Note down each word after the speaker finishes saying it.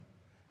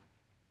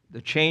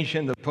the change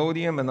in the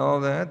podium and all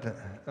that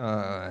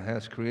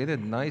has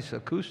created nice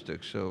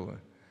acoustics. So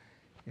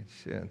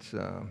it's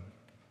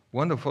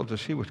wonderful to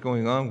see what's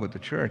going on with the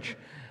church.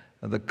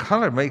 The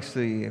color makes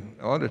the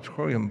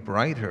auditorium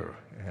brighter.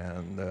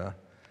 And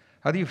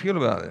how do you feel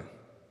about it?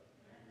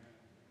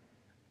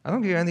 I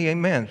don't hear any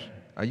amens.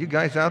 Are you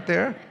guys out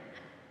there?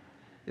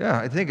 Yeah,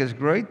 I think it's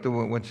great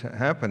what's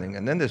happening.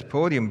 And then this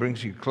podium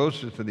brings you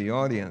closer to the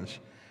audience.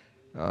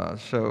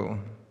 So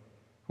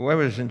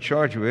whoever's in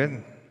charge of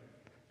it,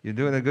 you're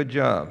doing a good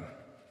job.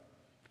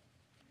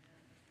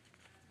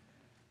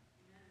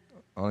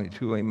 Only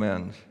 2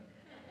 amens.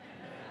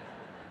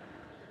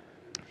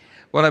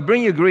 Well, I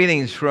bring you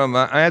greetings from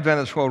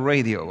Adventist World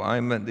Radio.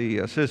 I'm the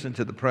assistant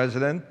to the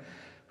president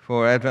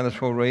for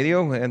Adventist World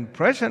Radio, and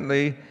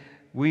presently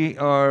we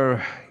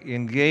are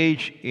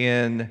engaged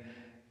in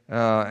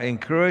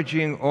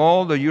encouraging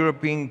all the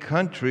European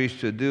countries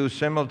to do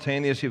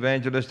simultaneous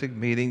evangelistic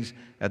meetings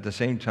at the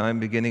same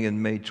time, beginning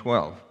in May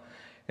 12th.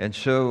 And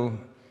so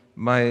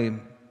my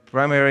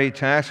primary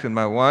task and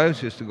my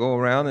wife's is to go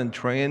around and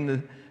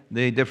train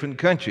the different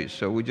countries.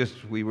 So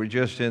we were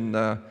just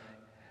in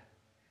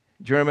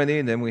Germany,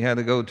 and then we had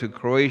to go to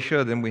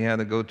Croatia, then we had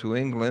to go to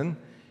England.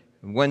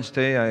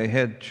 Wednesday I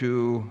head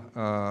to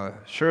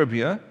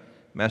Serbia,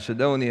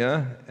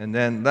 Macedonia, and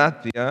then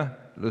Latvia,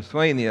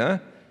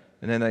 Lithuania,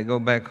 and then I go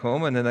back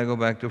home, and then I go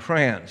back to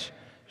France.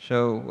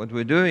 So what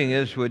we're doing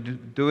is we're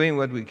doing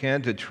what we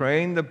can to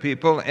train the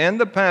people and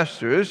the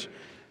pastors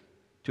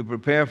to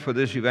prepare for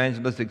this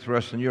evangelistic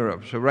thrust in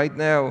Europe. So right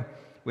now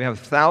we have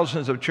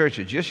thousands of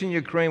churches. Just in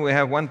Ukraine we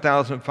have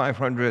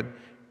 1,500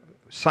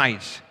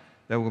 sites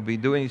that will be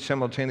doing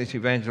simultaneous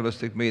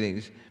evangelistic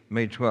meetings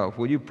May 12th.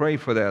 Will you pray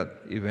for that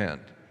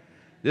event?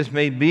 This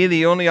may be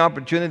the only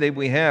opportunity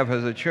we have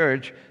as a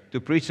church to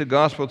preach the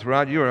gospel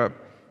throughout Europe.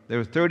 There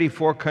are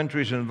 34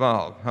 countries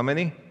involved. How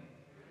many?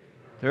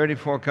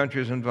 34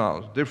 countries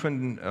involved.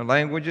 Different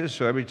languages,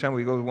 so every time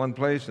we go to one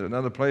place to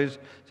another place,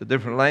 it's a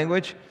different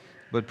language.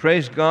 But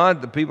praise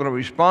God, the people are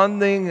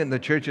responding and the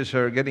churches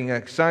are getting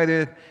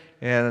excited.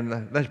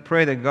 And let's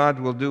pray that God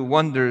will do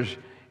wonders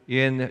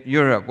in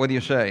Europe. What do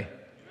you say?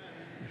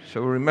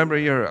 So remember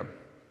Europe.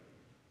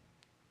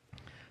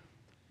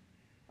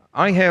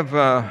 I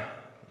have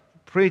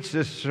preached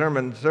this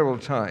sermon several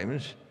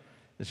times.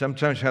 And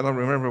sometimes I don't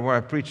remember where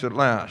I preached it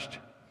last.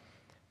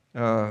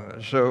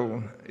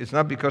 So it's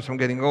not because I'm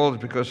getting old,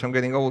 it's because I'm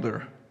getting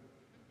older.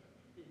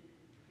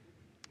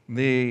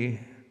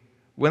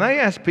 When I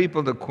ask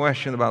people the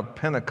question about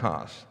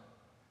Pentecost,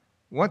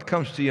 what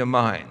comes to your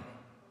mind?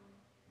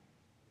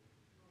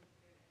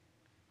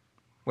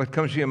 What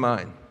comes to your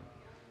mind?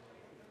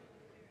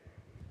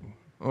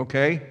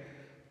 Okay.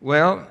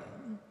 Well,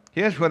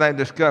 here's what I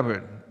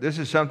discovered. This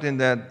is something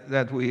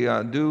that we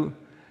do.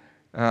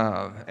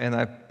 And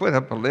I put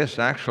up a list,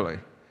 actually.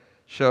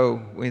 So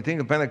when you think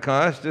of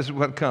Pentecost, this is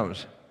what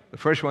comes. The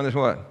first one is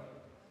what?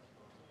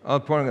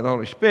 Outpouring of the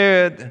Holy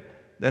Spirit.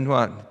 Then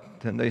what?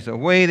 10 days of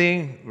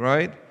waiting,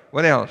 right?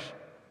 What else?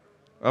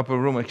 Upper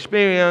room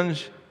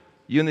experience,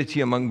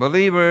 unity among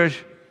believers,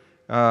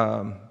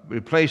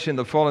 replacing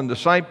the fallen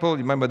disciple.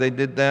 You remember they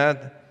did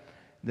that.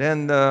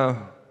 Then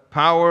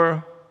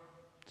power,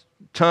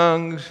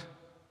 tongues,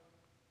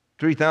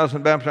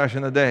 3,000 baptized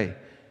in a day.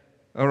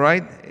 All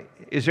right?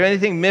 Is there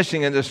anything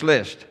missing in this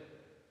list?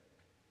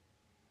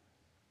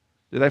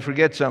 Did I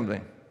forget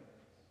something?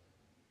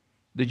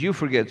 Did you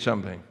forget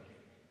something?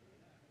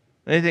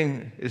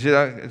 Anything? Is it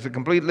a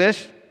complete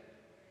list?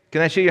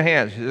 Can I see your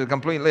hands? Is it a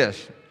complete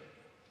list?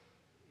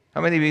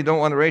 How many of you don't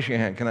want to raise your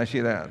hand? Can I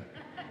see that?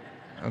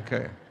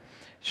 Okay.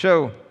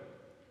 So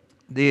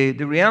the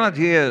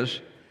reality is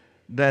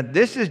that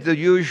this is the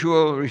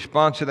usual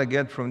response that I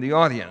get from the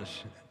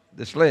audience,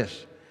 this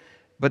list.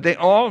 But they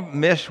all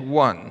miss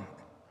one.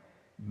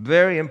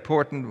 Very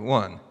important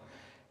one.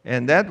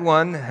 And that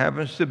one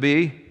happens to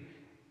be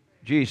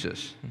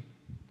Jesus.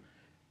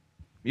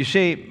 You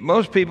see,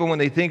 most people, when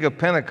they think of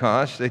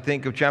Pentecost, they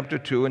think of chapter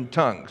 2 and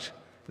tongues.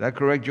 Is that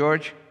correct,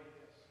 George?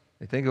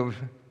 They think of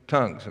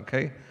tongues,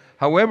 okay?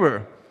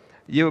 However,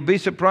 you'll be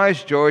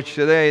surprised, George,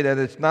 today that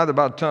it's not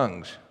about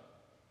tongues.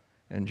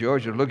 And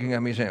George is looking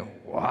at me saying,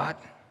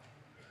 what?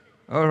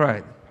 All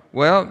right.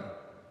 Well,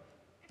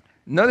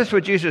 notice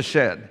what Jesus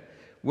said.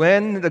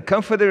 When the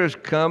Comforter is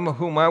come,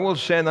 whom I will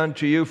send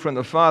unto you from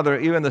the Father,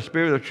 even the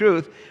Spirit of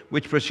truth,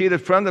 which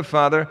proceedeth from the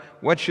Father,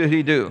 what should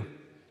he do?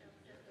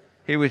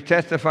 He would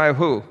testify of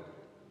who?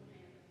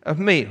 Of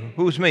me.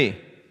 Who's me?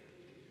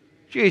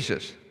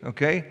 Jesus,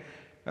 okay?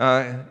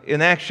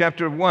 In Acts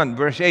chapter 1,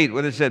 verse 8,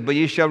 what it said, but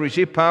ye shall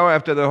receive power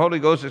after the Holy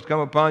Ghost has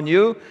come upon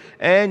you,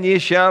 and ye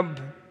shall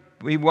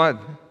be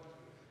what?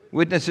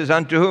 Witnesses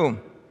unto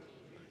whom?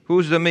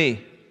 Who's the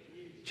me?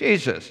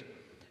 Jesus.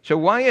 So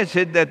why is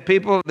it that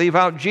people leave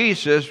out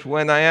Jesus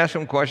when I ask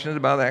them questions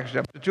about Acts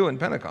chapter 2 and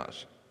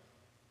Pentecost?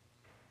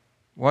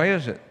 Why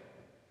is it?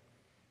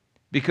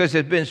 Because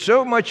there's been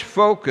so much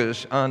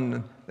focus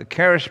on the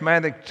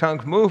charismatic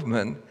tongue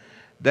movement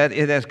that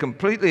it has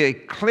completely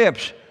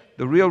eclipsed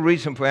the real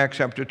reason for Acts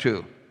chapter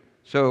 2.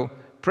 So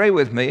pray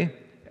with me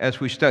as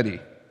we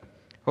study.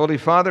 Holy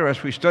Father,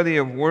 as we study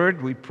your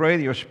word, we pray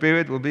that your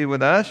Spirit will be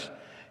with us.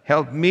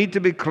 Help me to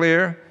be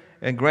clear,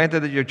 and grant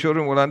that your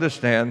children will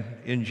understand.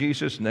 In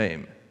Jesus'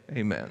 name,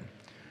 amen.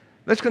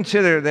 Let's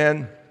consider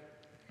then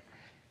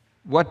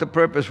what the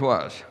purpose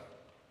was.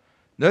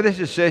 Notice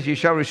it says, you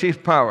shall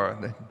receive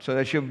power, so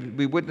that you'll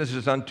be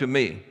witnesses unto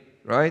me,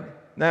 right?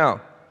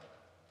 Now,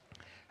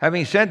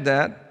 having said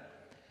that,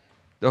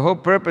 the whole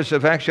purpose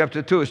of Acts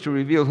chapter 2 is to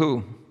reveal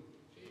who?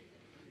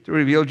 To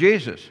reveal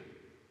Jesus.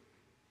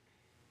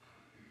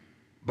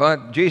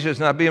 But Jesus is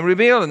not being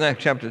revealed in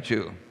Acts chapter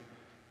 2.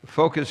 The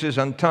focus is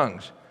on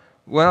tongues.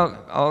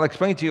 Well, I'll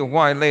explain to you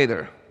why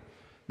later.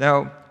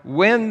 Now,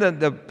 when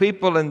the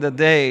people in the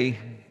day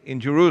in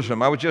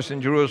Jerusalem, I was just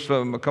in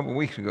Jerusalem a couple of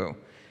weeks ago,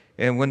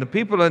 and when the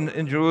people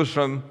in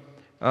Jerusalem,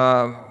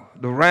 the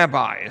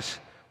rabbis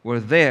were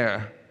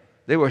there,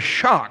 they were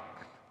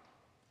shocked,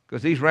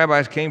 because these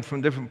rabbis came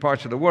from different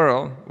parts of the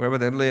world, wherever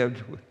they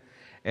lived,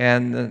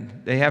 and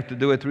they have to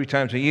do it 3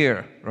 times a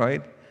year,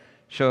 right?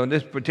 So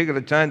this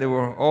particular time, they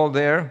were all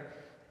there,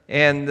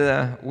 and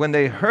when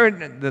they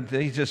heard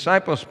these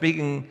disciples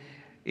speaking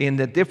in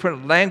the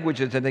different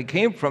languages that they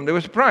came from, they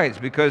were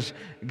surprised, because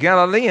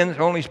Galileans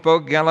only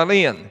spoke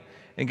Galilean.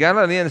 And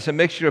Galilean is a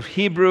mixture of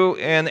Hebrew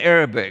and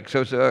Arabic,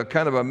 so it's a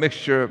kind of a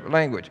mixture of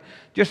language.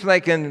 Just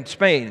like in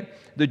Spain,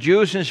 the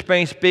Jews in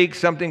Spain speak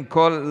something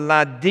called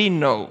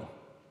Ladino.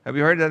 Have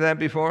you heard of that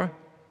before?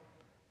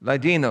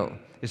 Ladino.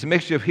 It's a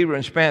mixture of Hebrew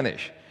and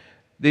Spanish.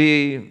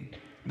 The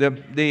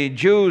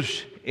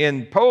Jews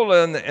in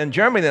Poland and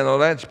Germany and all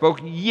that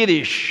spoke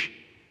Yiddish.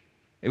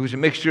 It was a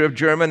mixture of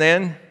German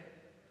and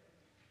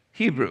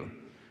Hebrew.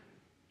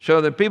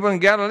 So the people in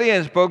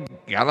Galilee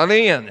spoke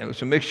Galilean. It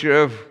was a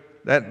mixture of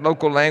that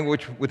local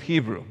language with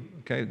Hebrew.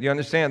 Okay, you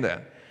understand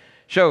that?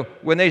 So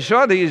when they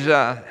saw these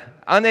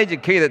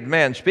uneducated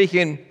men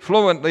speaking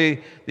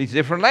fluently these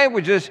different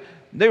languages,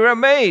 they were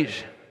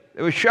amazed.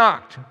 They were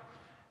shocked.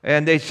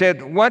 And they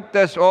said, what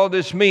does all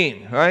this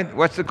mean? Right?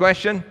 What's the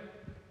question?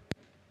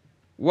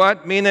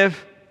 What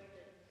meaneth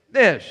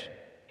this?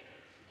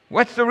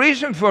 What's the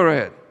reason for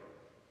it?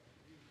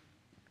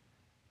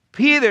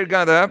 Peter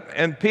got up,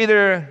 and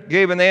Peter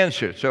gave an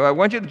answer. So I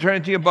want you to turn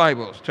into your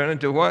Bibles. Turn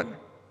into what?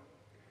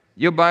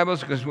 Your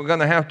Bibles, because we're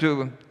going to have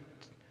to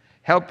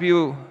help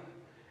you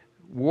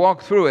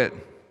walk through it.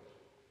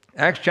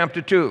 Acts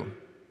chapter 2.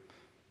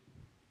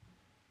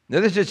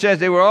 Notice it says,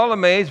 they were all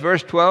amazed,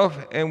 verse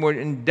 12, and were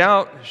in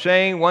doubt,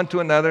 saying one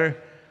to another,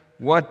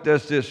 what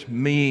does this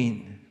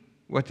mean?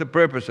 What's the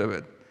purpose of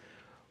it?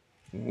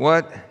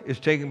 What is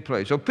taking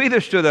place? So Peter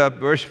stood up,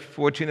 verse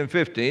 14 and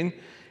 15,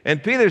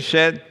 and Peter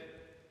said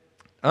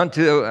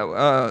unto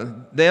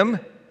them,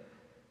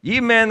 ye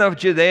men of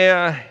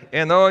Judea,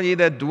 and all ye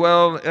that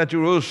dwell at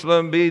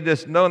Jerusalem, be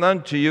this known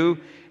unto you,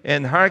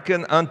 and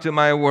hearken unto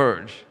my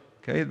words.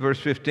 Okay, verse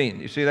 15.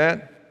 You see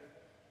that?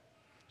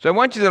 So I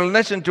want you to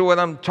listen to what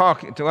I'm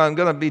going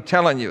to be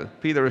telling you,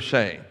 Peter is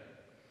saying.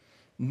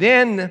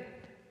 Then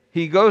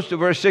he goes to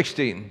verse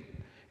 16,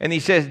 and he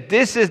says,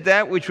 this is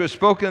that which was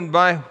spoken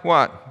by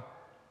what?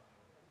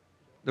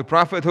 The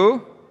prophet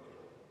who?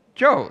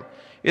 Joel.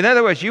 In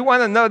other words, you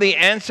want to know the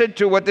answer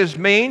to what this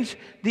means?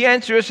 The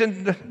answer is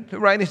in the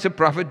writings of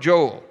prophet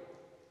Joel.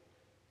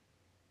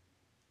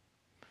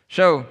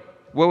 So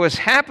what was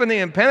happening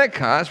in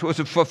Pentecost was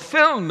a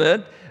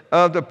fulfillment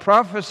of the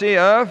prophecy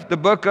of the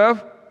book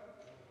of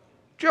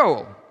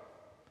Joel.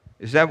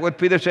 Is that what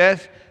Peter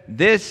says?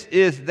 This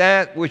is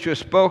that which was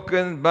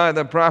spoken by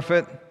the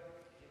prophet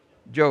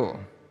Joel.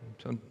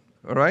 So,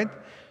 all right?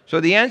 So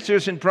the answer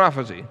is in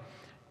prophecy.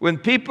 When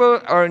people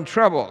are in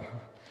trouble,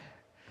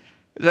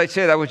 as I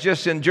said, I was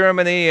just in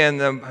Germany and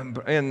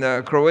in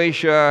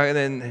Croatia and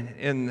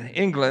in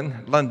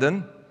England,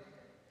 London,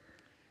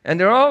 and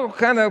they're all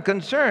kind of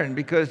concerned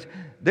because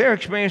they're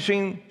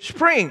experiencing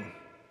spring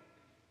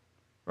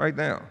right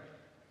now.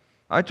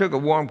 I took a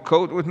warm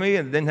coat with me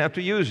and didn't have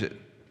to use it.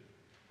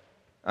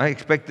 I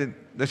expected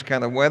this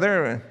kind of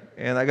weather,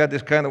 and I got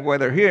this kind of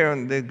weather here,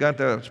 and they got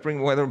the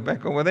spring weather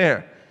back over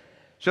there.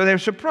 So they're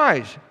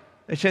surprised.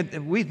 They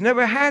said, we've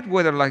never had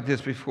weather like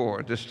this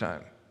before this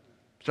time.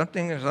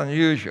 Something is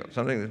unusual,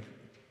 something that's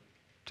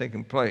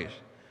taking place.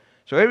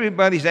 So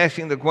everybody's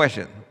asking the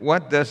question,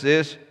 what does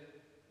this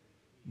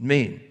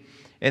mean?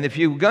 And if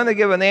you're going to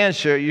give an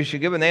answer, you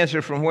should give an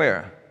answer from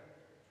where?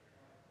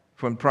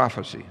 From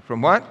prophecy.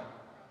 From what?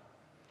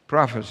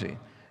 Prophecy.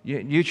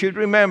 You should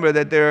remember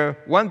that there are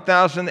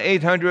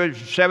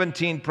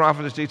 1,817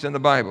 prophecies in the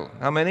Bible.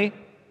 How many?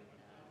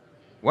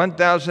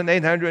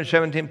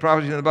 1,817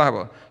 prophecies in the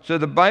Bible. So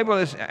the Bible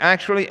is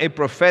actually a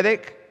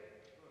prophetic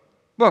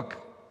book.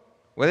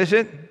 What is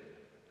it?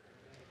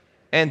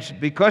 And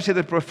because it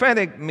is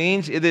prophetic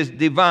means it is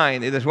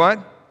divine. It is what?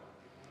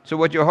 So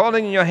what you're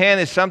holding in your hand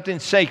is something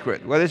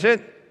sacred. What is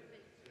it?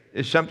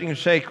 It's something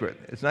sacred.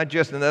 It's not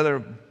just another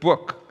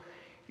book.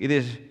 It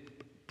is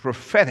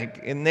prophetic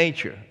in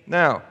nature.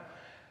 Now,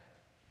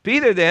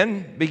 Peter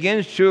then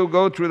begins to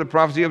go through the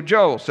prophecy of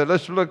Joel. So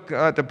let's look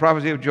at the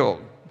prophecy of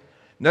Joel.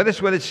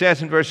 Notice what it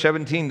says in verse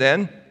 17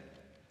 then.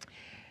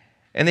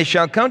 And it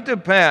shall come to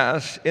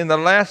pass in the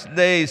last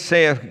days,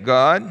 saith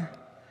God,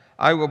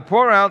 I will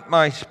pour out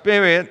my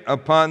Spirit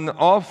upon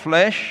all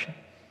flesh,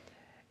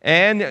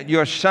 and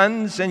your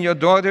sons and your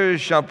daughters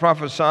shall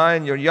prophesy,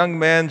 and your young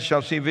men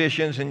shall see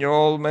visions, and your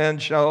old men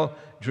shall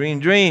dream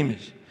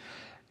dreams.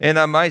 And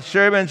on my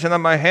servants and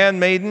on my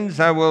handmaidens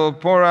I will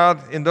pour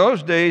out in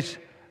those days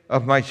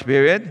of my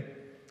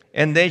Spirit,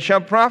 and they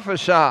shall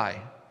prophesy.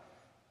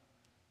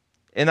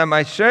 And on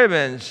my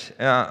servants,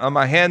 on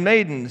my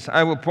handmaidens,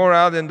 I will pour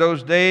out in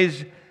those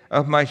days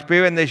of my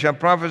Spirit, and they shall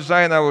prophesy,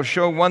 and I will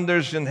show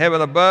wonders in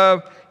heaven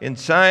above, in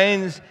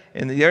signs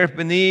in the earth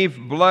beneath,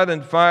 blood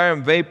and fire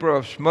and vapor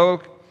of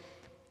smoke.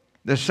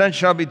 The sun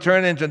shall be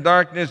turned into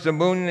darkness, the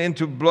moon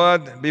into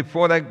blood,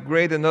 before that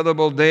great and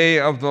notable day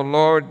of the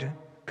Lord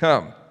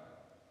come.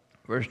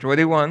 Verse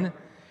 21,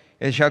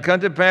 it shall come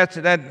to pass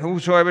that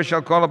whosoever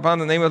shall call upon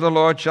the name of the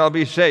Lord shall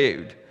be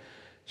saved.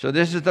 So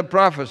this is the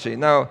prophecy.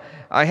 Now,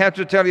 I have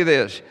to tell you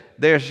this.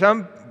 There are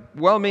some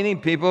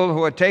well-meaning people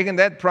who are taking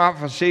that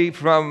prophecy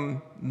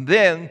from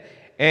then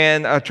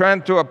and are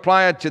trying to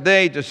apply it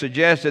today to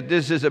suggest that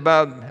this is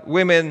about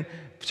women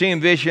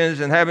seeing visions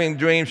and having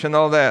dreams and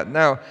all that.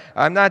 Now,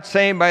 I'm not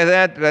saying by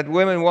that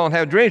women won't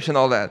have dreams and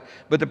all that,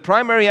 but the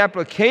primary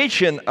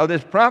application of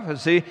this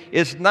prophecy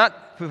is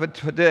not for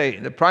today.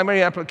 The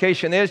primary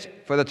application is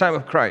for the time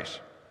of Christ.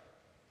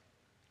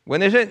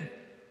 When is it?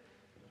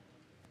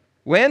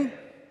 When?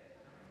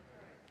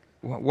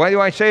 Why do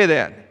I say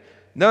that?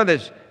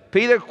 Notice,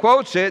 Peter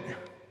quotes it,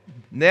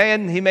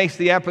 then he makes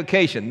the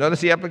application.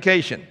 Notice the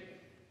application.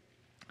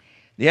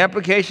 The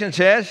application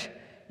says,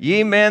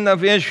 Ye men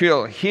of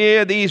Israel,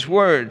 hear these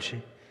words.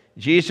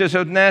 Jesus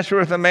of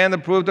Nazareth, a man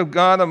approved of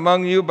God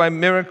among you by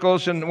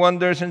miracles and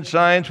wonders and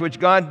signs, which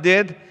God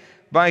did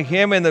by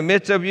him in the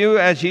midst of you,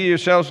 as ye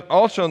yourselves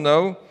also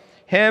know,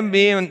 him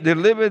being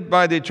delivered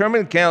by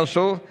determined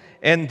counsel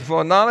and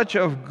for knowledge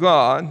of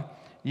God,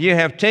 ye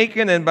have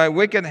taken and by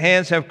wicked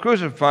hands have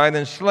crucified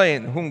and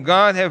slain, whom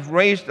God hath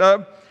raised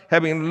up,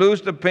 having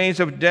loosed the pains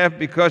of death,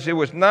 because it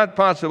was not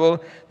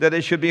possible that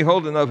it should be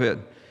holden of it.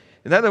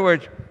 In other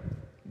words,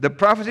 the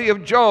prophecy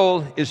of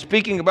Joel is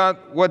speaking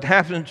about what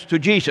happens to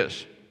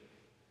Jesus.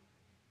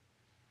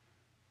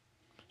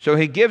 So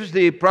he gives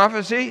the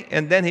prophecy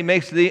and then he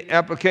makes the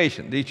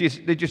application. Did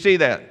you see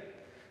that?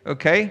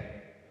 Okay.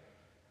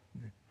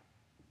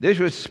 This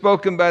was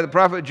spoken by the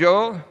prophet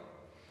Joel,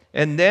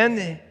 and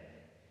then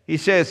he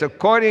says,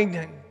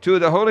 according to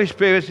the Holy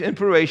Spirit's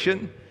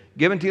inspiration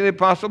given to the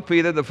Apostle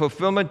Peter, the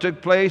fulfillment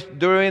took place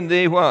during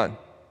the what?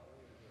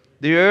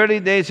 The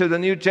early days of the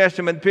New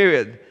Testament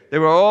period. They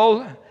were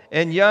old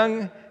and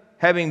young,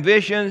 having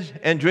visions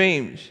and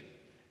dreams.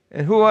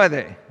 And who are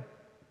they?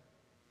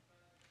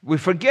 We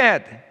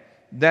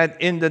forget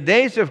that in the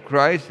days of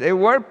Christ, there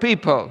were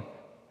people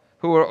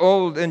who were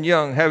old and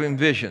young, having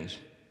visions.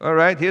 All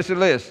right, here's the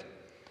list.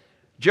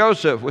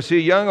 Joseph, was he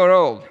young or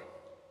old?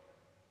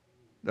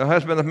 The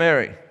husband of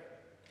Mary.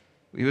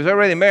 He was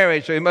already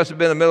married, so he must have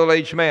been a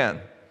middle-aged man.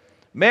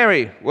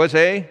 Mary was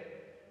a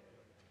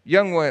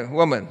young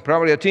woman,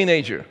 probably a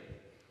teenager.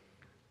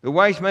 The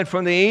wise men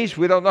from the east,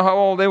 we don't know how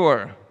old they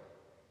were,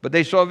 but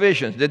they saw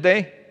visions, did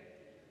they?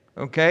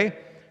 Okay.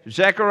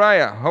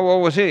 Zechariah, how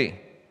old was he?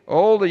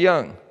 Old or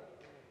young?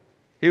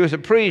 He was a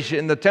priest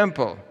in the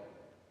temple.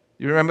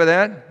 You remember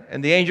that?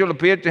 And the angel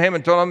appeared to him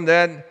and told him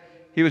that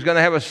he was going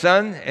to have a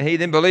son, and he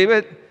didn't believe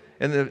it.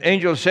 And the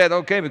angel said,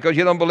 okay, because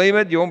you don't believe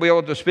it, you won't be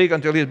able to speak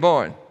until he's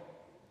born.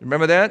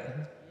 Remember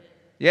that?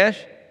 Yes?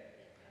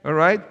 All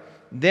right.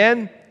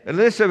 Then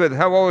Elizabeth,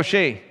 how old was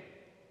she?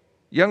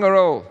 Young or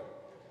old?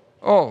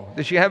 Oh,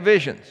 did she have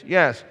visions?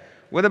 Yes.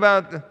 What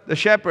about the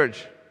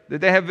shepherds?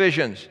 Did they have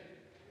visions?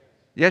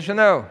 Yes or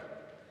no?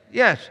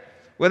 Yes.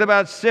 What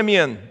about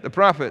Simeon, the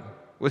prophet?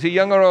 Was he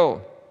young or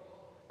old?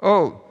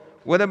 Old.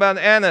 What about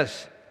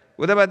Annas?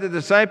 What about the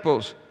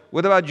disciples?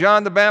 What about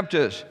John the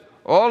Baptist?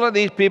 All of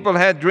these people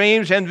had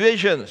dreams and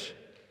visions.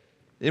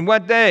 In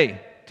what day?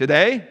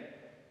 Today?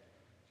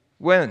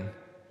 When?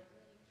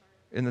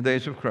 In the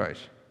days of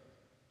Christ.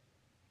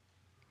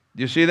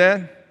 Do you see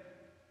that?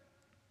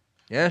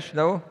 Yes?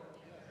 No?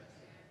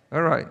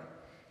 All right.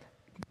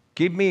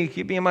 Keep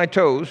me on my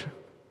toes.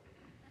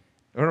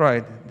 All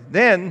right.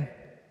 Then,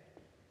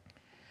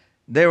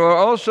 there were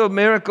also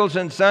miracles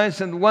and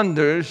signs and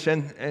wonders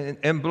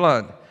and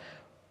blood.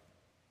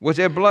 Was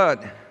there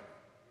blood?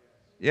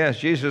 Yes,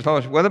 Jesus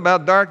told us. What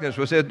about darkness?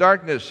 Was there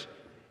darkness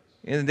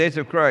in the days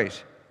of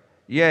Christ?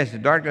 Yes, the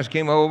darkness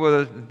came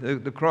over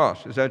the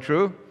cross. Is that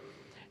true?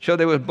 So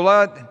there was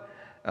blood,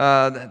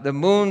 the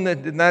moon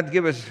that did not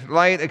give us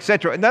light,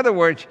 etc. In other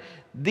words,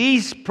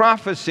 these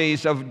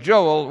prophecies of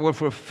Joel were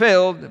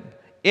fulfilled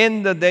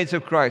in the days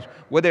of Christ.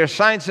 Were there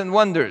signs and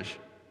wonders?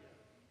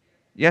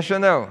 Yes or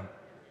no?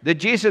 Did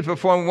Jesus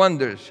perform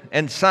wonders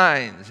and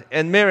signs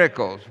and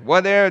miracles?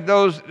 Were there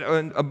those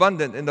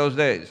abundant in those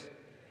days?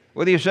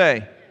 What do you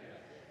say?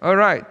 All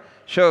right.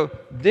 So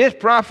this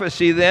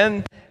prophecy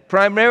then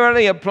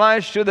primarily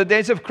applies to the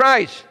days of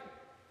Christ.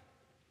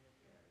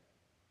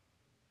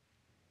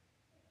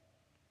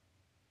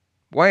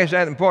 Why is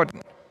that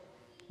important?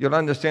 You'll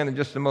understand in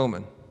just a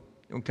moment.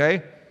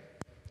 Okay?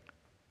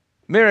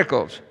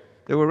 Miracles.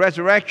 There were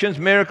resurrections,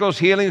 miracles,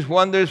 healings,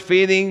 wonders,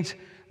 feedings,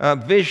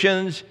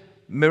 visions,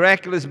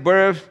 miraculous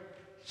birth,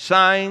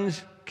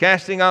 signs,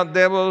 casting out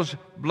devils,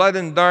 blood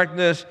and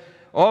darkness.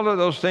 All of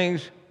those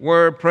things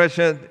were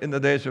present in the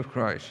days of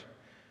Christ.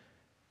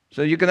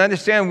 So you can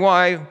understand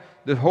why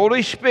the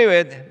Holy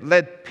Spirit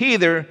led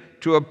Peter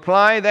to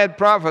apply that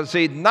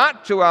prophecy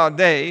not to our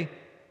day,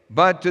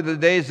 but to the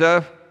days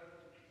of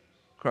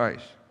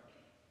Christ.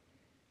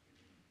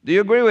 Do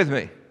you agree with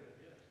me?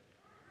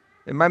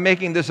 Am I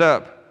making this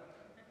up?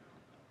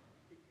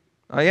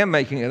 I am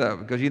making it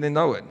up because you didn't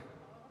know it.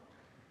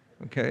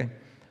 Okay?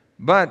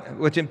 But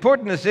what's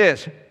important is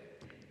this,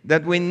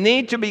 that we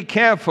need to be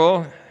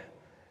careful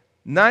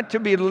not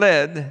to be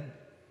led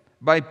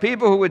by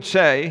people who would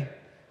say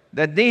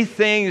that these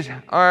things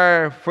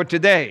are for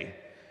today.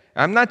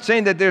 I'm not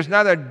saying that there's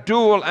not a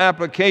dual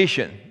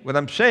application. What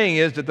I'm saying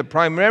is that the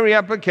primary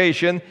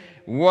application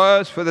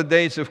was for the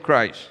days of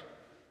Christ.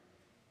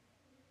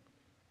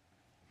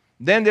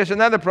 Then there's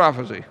another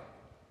prophecy.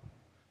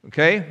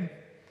 Okay?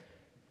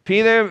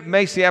 Peter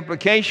makes the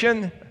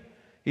application.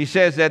 He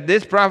says that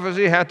this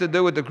prophecy had to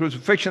do with the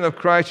crucifixion of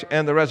Christ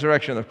and the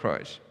resurrection of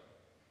Christ.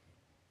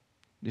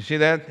 You see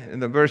that in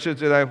the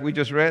verses that we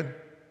just read?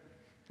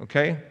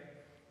 Okay?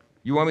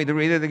 You want me to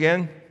read it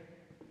again?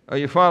 Are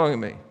you following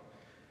me?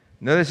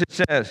 Notice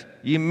it says,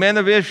 "Ye men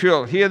of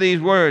Israel, hear these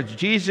words.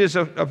 Jesus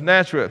of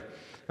Nazareth,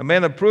 a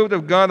man approved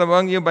of God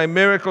among you by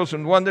miracles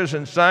and wonders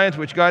and signs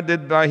which God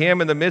did by him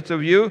in the midst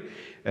of you,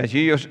 as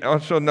ye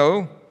also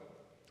know.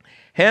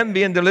 Him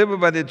being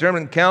delivered by the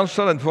determined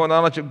counsel and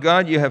foreknowledge of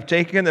God, you have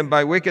taken, and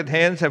by wicked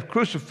hands have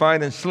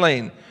crucified and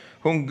slain,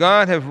 whom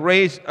God hath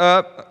raised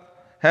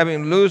up,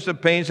 having loosed the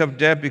pains of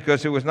death,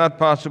 because it was not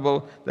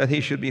possible that he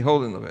should be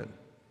holden of it."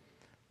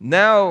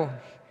 Now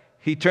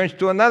he turns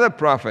to another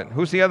prophet.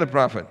 Who's the other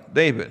prophet?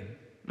 David.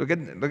 Look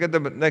at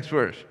the next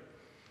verse.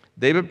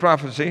 David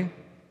prophecy.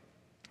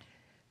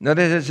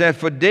 Notice it says,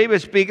 "For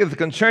David speaketh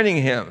concerning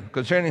him."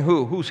 Concerning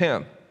who? Who's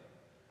him?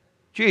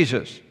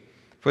 Jesus.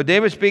 "For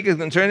David speaketh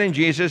concerning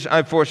Jesus,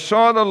 I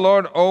foresaw the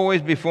Lord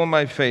always before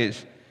my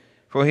face,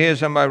 for he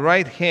is on my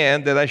right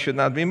hand, that I should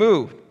not be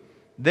moved.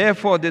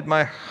 Therefore did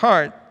my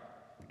heart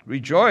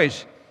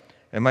rejoice,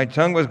 and my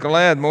tongue was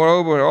glad.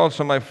 Moreover,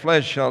 also my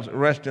flesh shall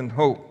rest in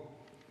hope.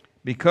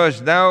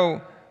 Because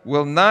thou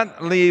wilt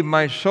not leave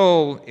my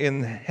soul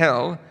in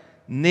hell,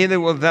 neither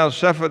wilt thou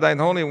suffer thine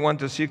Holy One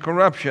to see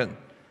corruption.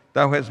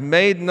 Thou hast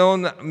made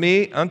known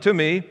unto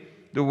me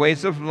the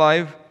ways of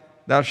life.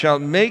 Thou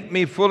shalt make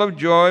me full of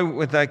joy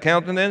with thy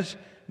countenance.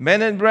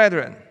 Men and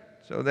brethren."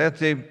 So that's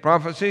the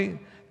prophecy.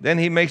 Then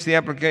he makes the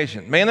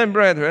application. "Men and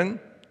brethren,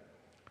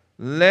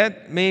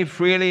 let me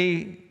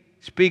freely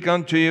speak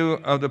unto you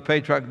of the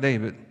patriarch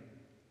David,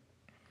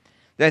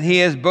 that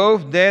he is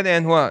both dead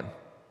and" what?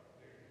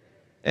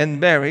 "And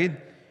buried,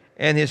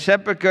 and his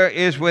sepulchre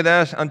is with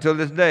us until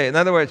this day." In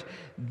other words,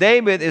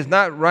 David is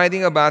not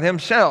writing about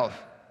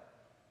himself.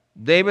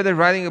 David is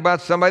writing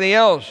about somebody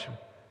else,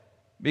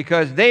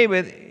 because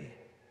David's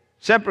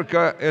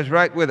sepulchre is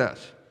right with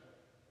us.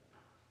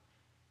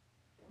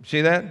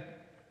 See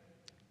that?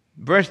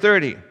 Verse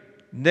 30,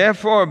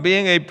 "Therefore,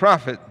 being a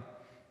prophet,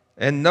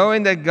 and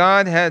knowing that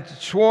God had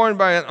sworn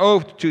by an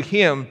oath to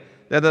him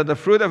that of the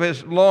fruit of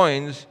his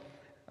loins,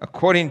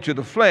 according to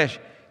the flesh,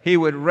 he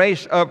would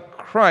raise up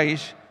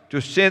Christ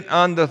to sit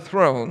on the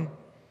throne,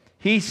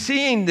 he,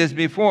 seeing this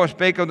before,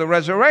 spake of the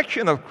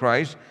resurrection of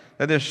Christ,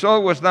 that his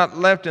soul was not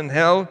left in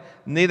hell,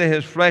 neither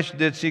his flesh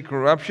did see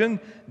corruption.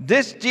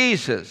 This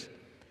Jesus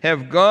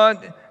have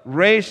God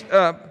raised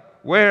up,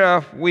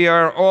 whereof we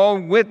are all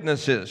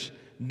witnesses.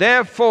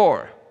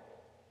 Therefore,"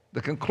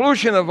 the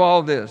conclusion of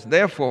all this,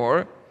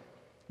 "therefore,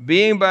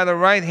 being by the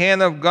right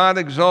hand of God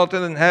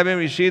exalted, and having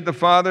received the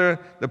Father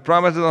the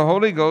promise of the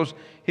Holy Ghost,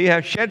 he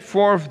hath shed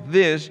forth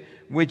this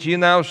which ye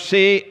now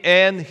see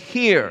and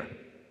hear."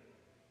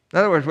 In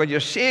other words, what you're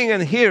seeing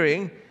and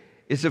hearing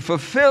is the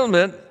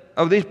fulfillment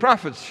of these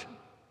prophets.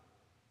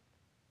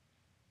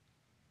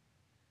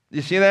 Do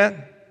you see that?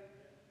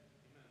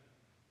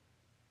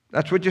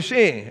 That's what you're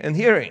seeing and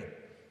hearing.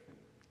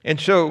 And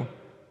so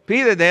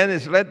Peter then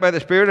is led by the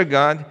Spirit of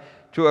God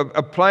to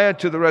apply it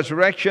to the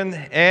resurrection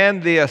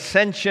and the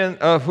ascension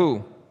of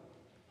who?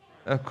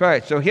 Of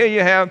Christ. So here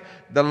you have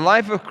the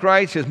life of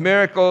Christ, his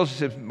miracles,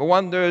 his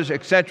wonders,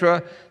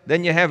 etc.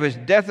 Then you have his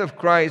death of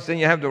Christ. Then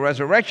you have the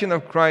resurrection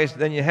of Christ.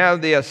 Then you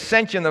have the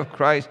ascension of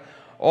Christ.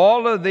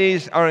 All of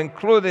these are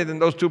included in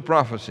those two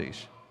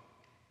prophecies.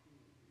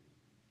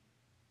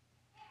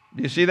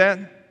 Do you see that?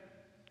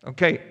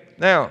 Okay.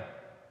 Now,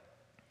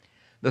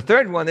 the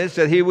third one is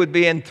that he would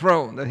be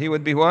enthroned. That he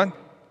would be what?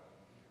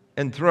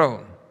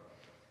 Enthroned.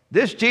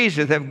 This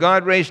Jesus have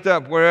God raised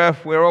up,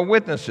 whereof we are all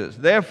witnesses.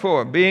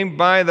 Therefore, being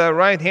by the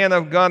right hand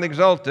of God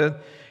exalted,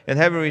 and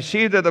having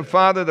received of the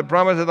Father the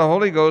promise of the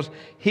Holy Ghost,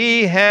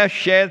 he hath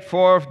shed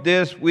forth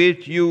this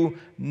which you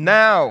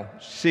now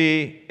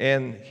see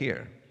and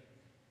hear.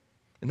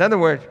 In other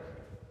words,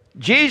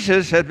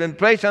 Jesus has been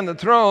placed on the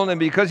throne, and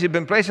because he's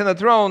been placed on the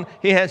throne,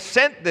 he has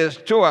sent this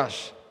to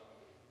us.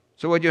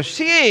 So what you're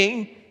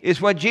seeing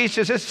is what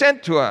Jesus has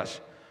sent to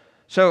us.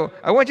 So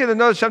I want you to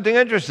notice something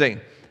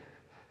interesting.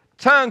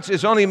 Tongues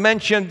is only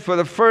mentioned for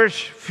the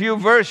first few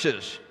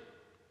verses.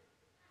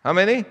 How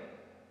many?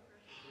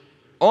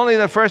 Only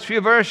the first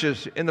few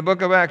verses in the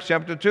book of Acts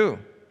chapter 2.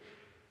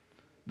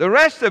 The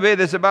rest of it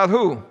is about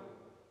who?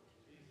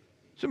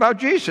 It's about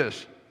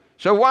Jesus.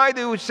 So why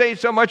do we say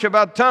so much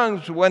about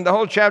tongues when the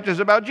whole chapter is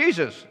about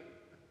Jesus?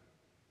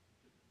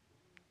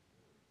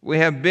 We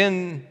have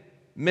been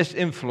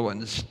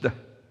misinfluenced.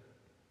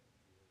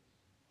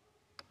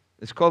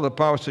 It's called the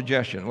power of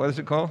suggestion. What is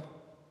it called?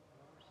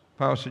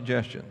 Power of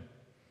suggestion.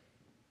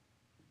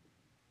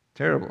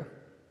 Terrible.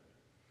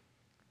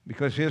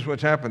 Because here's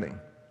what's happening.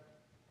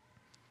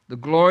 The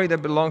glory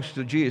that belongs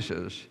to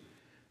Jesus,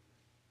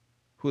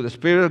 who the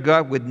Spirit of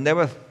God would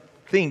never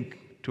think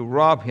to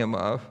rob him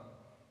of,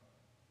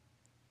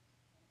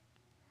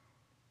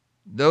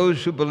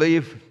 those who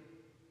believe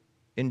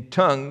in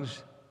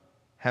tongues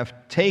have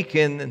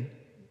taken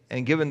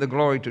and given the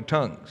glory to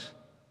tongues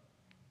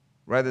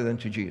rather than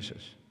to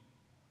Jesus.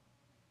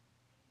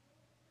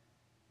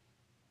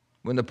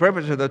 When the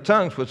purpose of the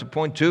tongues was to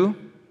point to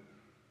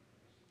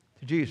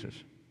Jesus.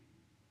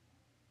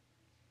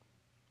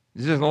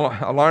 Is this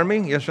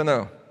alarming? Yes or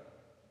no?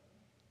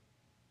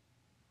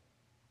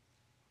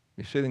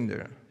 You're sitting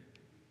there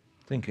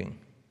thinking,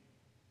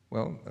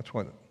 well, that's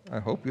what I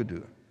hope you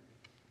do.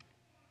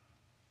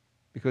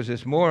 Because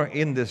there's more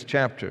in this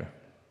chapter,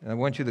 and I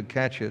want you to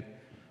catch it.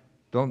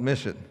 Don't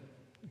miss it,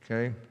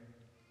 okay?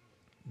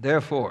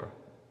 Therefore,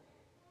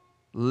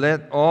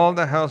 let all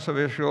the house of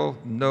Israel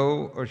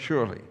know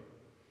assuredly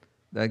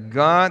that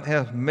God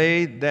hath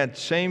made that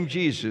same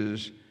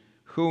Jesus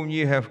whom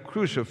ye have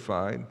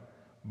crucified,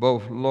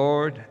 both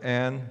Lord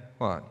and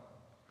what?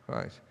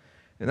 Christ.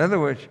 In other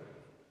words,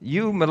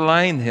 you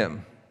maligned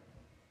him.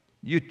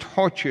 You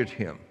tortured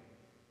him.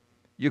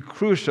 You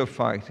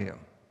crucified him.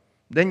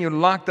 Then you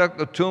locked up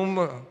the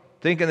tomb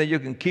thinking that you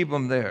can keep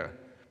him there.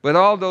 But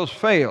all those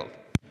failed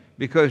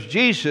because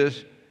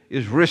Jesus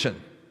is risen.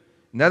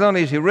 Not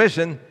only is he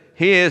risen,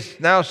 he is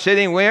now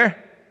sitting where?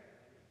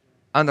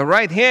 On the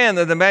right hand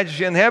of the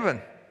Majesty in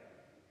heaven.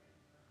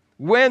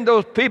 When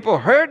those people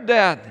heard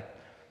that,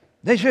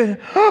 they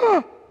said,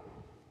 oh!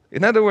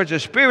 In other words, the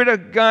Spirit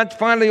of God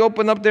finally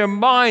opened up their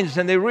minds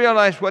and they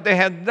realized what they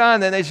had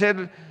done. And they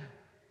said,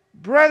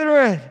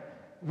 brethren,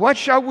 what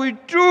shall we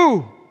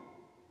do?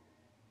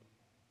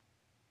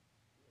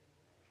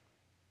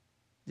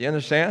 You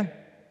understand?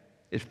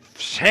 It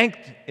sank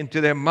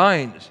into their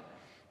minds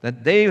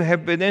that they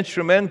have been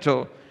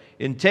instrumental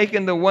in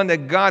taking the one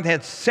that God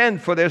had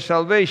sent for their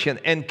salvation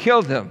and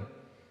killed him.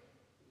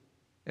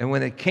 And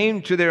when it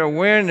came to their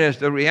awareness,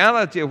 the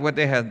reality of what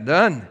they had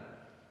done,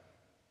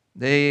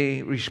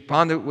 they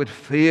responded with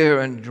fear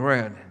and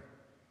dread.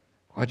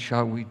 What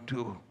shall we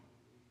do?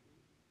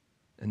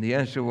 And the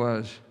answer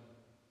was,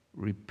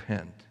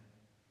 repent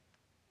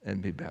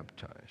and be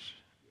baptized.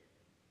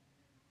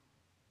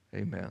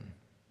 Amen.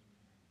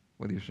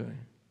 What do you say?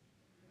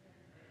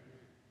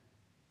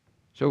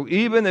 So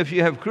even if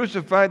you have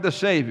crucified the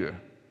Savior,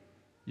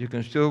 you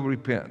can still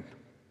repent.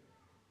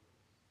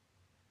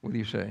 What do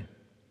you say?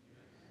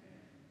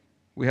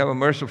 We have a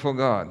merciful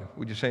God.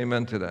 Would you say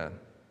amen to that?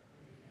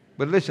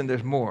 But listen,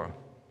 there's more.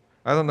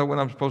 I don't know when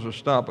I'm supposed to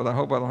stop, but I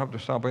hope I don't have to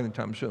stop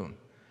anytime soon.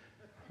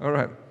 All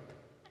right.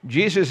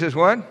 Jesus is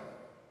what?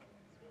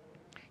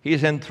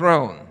 He's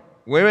enthroned.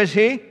 Where is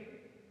he?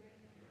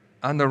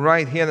 On the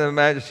right hand of the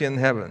Majesty in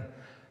heaven.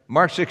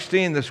 Mark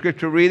 16, the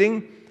scripture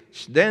reading.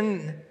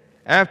 Then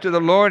after the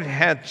Lord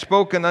had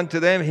spoken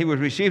unto them, he was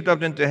received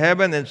up into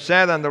heaven and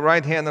sat on the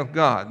right hand of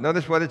God.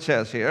 Notice what it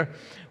says here.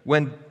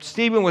 When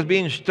Stephen was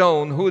being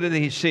stoned, who did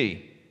he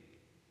see?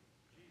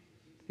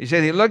 He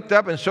said he looked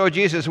up and saw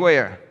Jesus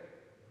where?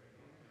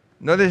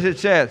 Notice it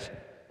says,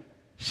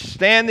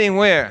 standing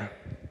where?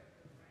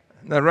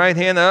 The right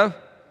hand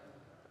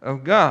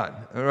of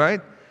God. All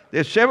right?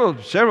 There's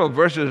several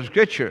verses of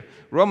Scripture.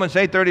 Romans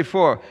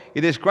 8:34.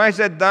 It is Christ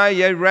that died,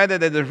 yet rather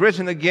that is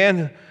risen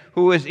again,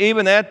 who is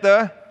even at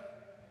the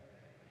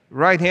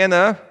right hand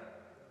of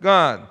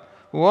God,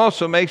 who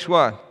also makes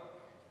what?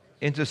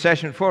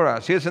 Intercession for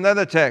us. Here's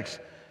another text.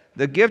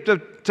 The gift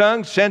of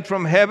tongues sent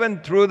from heaven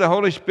through the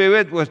Holy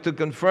Spirit was to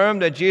confirm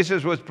that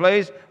Jesus was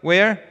placed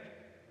where?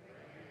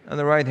 On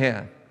the right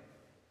hand.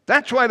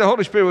 That's why the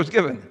Holy Spirit was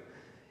given.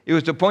 It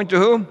was to point to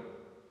whom?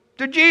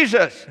 To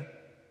Jesus,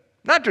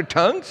 not to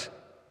tongues.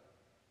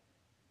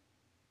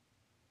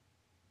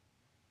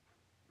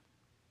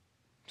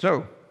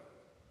 So,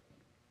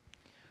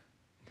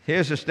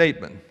 here's a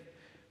statement.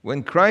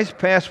 When Christ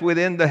passed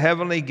within the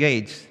heavenly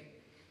gates,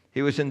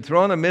 he was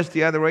enthroned amidst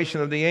the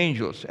adoration of the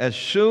angels. As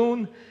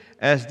soon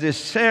as this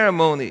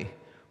ceremony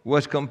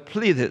was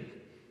completed,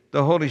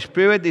 the Holy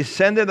Spirit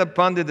descended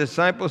upon the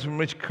disciples from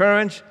rich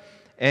currents,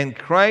 and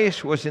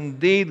Christ was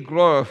indeed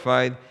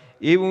glorified,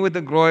 even with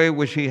the glory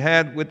which he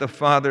had with the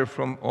Father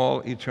from all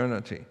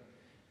eternity.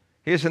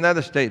 Here's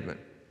another statement.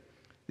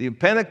 The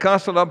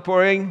Pentecostal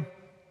outpouring,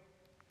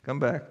 come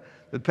back.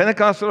 The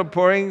Pentecostal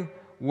outpouring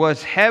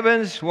was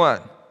heaven's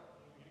what?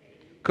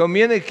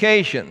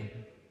 Communication.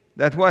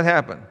 That's what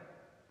happened.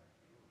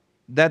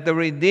 That the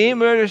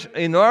Redeemer's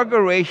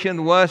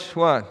inauguration was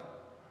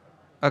what?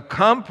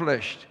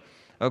 Accomplished.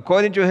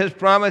 According to his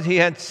promise, he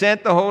had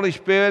sent the Holy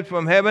Spirit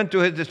from heaven to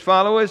his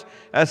followers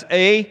as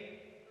a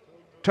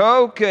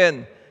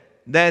token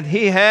that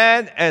he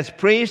had, as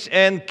priest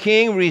and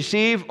king,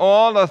 received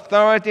all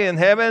authority in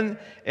heaven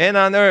and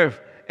on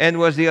earth, and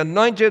was the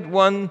anointed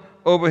one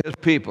over his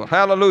people.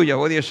 Hallelujah.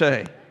 What do you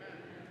say?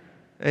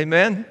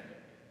 Amen?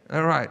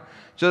 All right.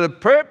 So the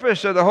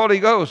purpose of the Holy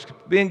Ghost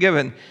being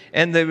given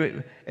and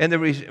the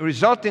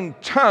resulting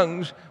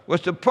tongues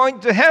was to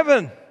point to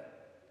heaven.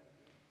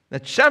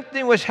 That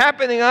something was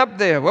happening up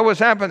there. What was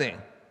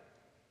happening?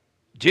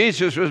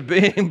 Jesus was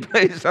being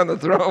placed on the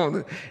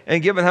throne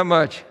and given how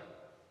much?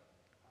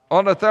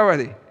 All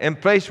authority. And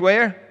placed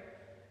where?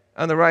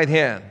 On the right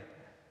hand.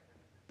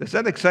 Does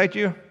that excite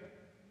you?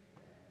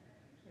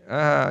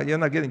 You're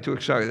not getting too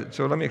excited.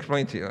 So let me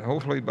explain to you.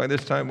 Hopefully by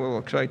this time we'll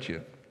excite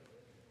you.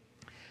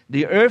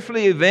 The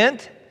earthly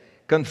event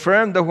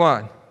confirmed the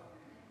what?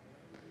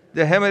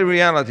 The heavenly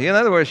reality. In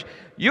other words,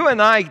 you and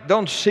I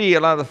don't see a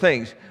lot of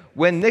things.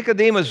 When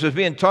Nicodemus was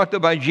being talked to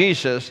by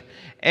Jesus,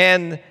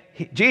 and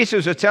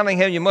Jesus was telling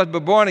him, you must be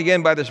born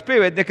again by the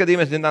Spirit,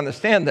 Nicodemus didn't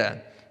understand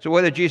that. So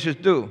what did Jesus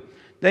do?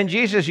 Then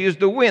Jesus used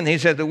the wind. He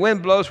said, the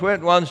wind blows where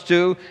it wants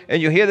to,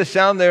 and you hear the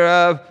sound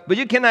thereof, but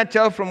you cannot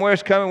tell from where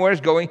it's coming, where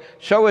it's going.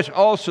 So is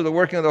also the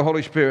working of the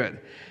Holy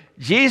Spirit.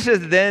 Jesus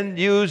then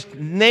used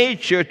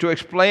nature to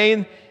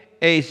explain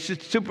a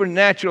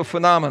supernatural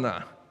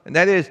phenomena, and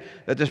that is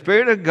that the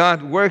Spirit of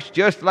God works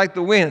just like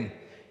the wind.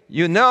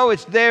 You know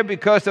it's there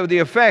because of the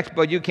effects,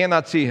 but you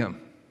cannot see him.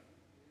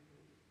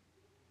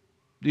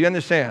 Do you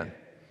understand?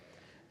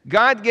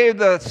 God gave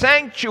the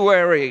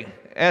sanctuary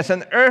as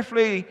an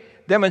earthly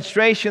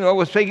demonstration of what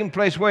was taking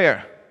place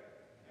where?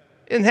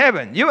 In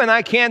heaven. You and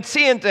I can't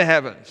see into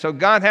heaven. So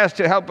God has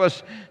to help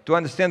us to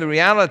understand the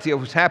reality of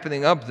what's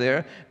happening up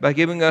there by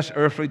giving us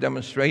earthly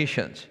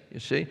demonstrations, you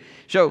see.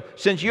 So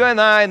since you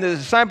and I and the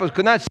disciples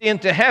could not see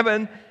into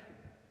heaven,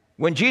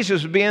 when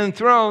Jesus was being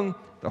enthroned,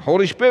 the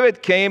Holy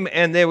Spirit came,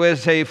 and there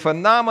was a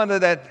phenomena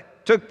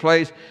that took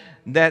place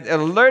that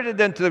alerted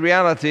them to the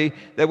reality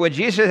that what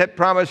Jesus had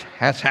promised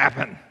has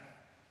happened.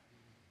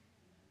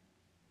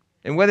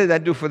 And what did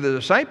that do for the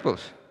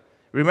disciples?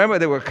 Remember,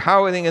 they were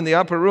cowering in the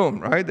upper room,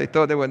 right? They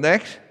thought they were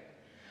next.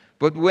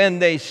 But when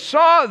they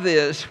saw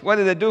this, what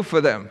did it do for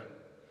them?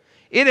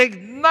 It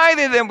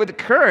ignited them with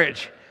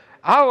courage.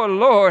 Our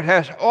Lord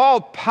has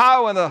all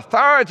power and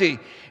authority,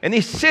 and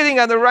he's sitting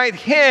on the right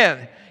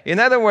hand. In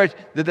other words,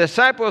 the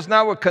disciples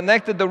now were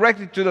connected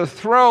directly to the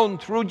throne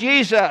through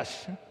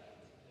Jesus.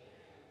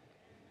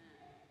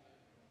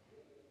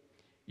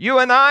 You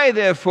and I,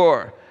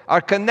 therefore,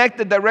 are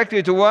connected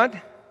directly to what?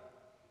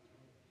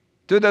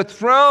 To the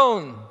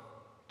throne.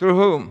 Through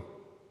whom?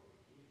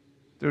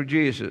 Through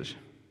Jesus.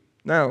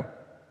 Now,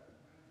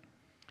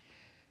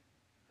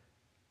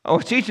 I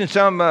was teaching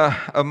some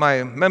of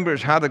my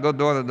members how to go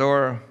door to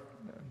door,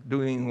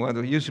 doing what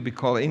used to be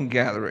called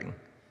in-gathering.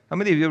 How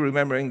many of you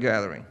remember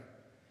in-gathering?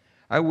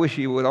 I wish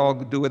you would all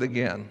do it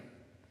again.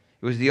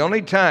 It was the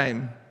only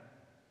time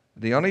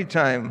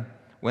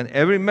when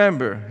every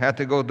member had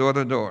to go door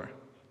to door.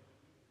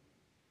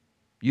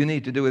 You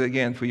need to do it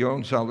again for your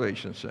own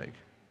salvation's sake.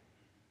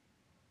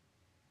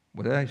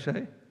 What did I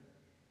say?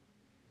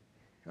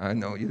 I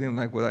know, you didn't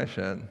like what I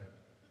said.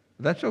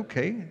 That's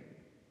okay.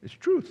 It's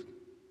truth.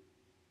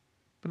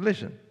 But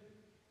listen,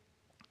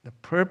 the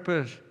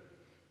purpose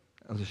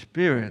of the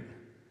Spirit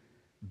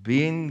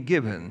being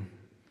given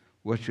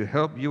was to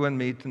help you and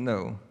me to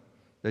know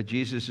that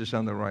Jesus is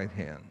on the right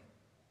hand.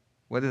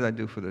 What did I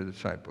do for the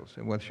disciples,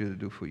 and what should I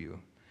do for you?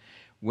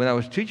 When I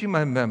was teaching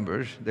my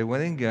members, they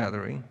went in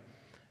gathering.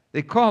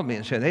 They called me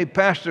and said, hey,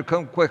 Pastor,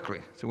 come quickly.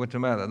 I said, what's the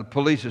matter? The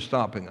police are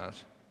stopping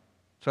us.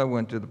 So I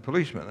went to the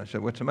policeman. I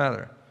said, what's the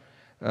matter?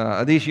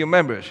 Are these your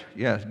members?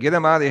 Yes. Get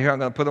them out of here. I'm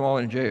going to put them all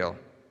in jail.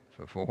 I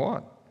said, for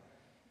what?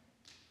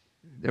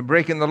 They're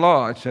breaking the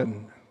law. I said,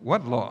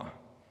 what law?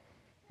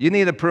 You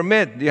need a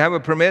permit. Do you have a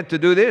permit to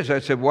do this? I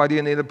said, why do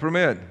you need a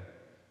permit?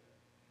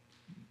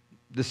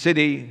 The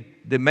city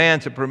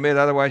demands a permit,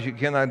 otherwise you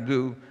cannot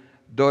do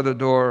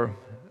door-to-door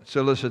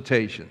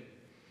solicitation.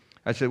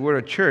 I said, we're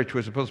a church.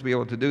 We're supposed to be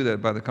able to do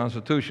that by the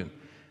Constitution.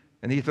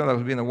 And he thought I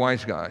was being a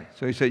wise guy.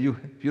 So he said,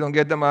 if you don't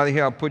get them out of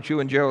here, I'll put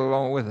you in jail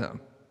along with them.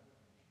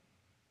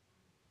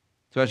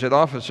 So I said,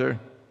 officer,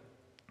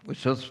 we're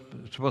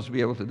supposed to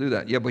be able to do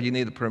that. Yeah, but you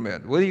need a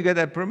permit. Where do you get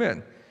that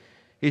permit?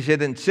 He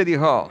said, in City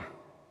Hall.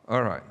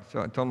 All right.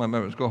 So I told my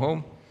members, go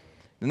home.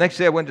 The next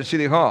day I went to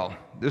City Hall.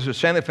 This was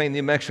Santa Fe,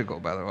 New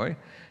Mexico, by the way.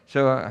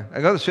 So I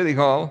go to City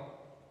Hall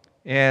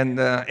and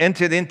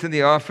entered into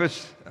the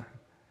office.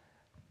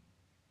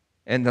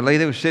 And the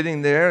lady was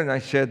sitting there, and I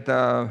said,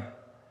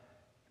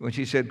 when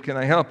she said, can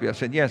I help you? I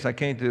said, yes, I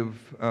came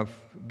to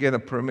get a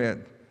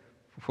permit.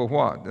 For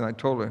what? And I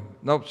told her,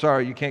 nope,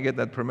 sorry, you can't get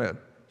that permit.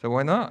 So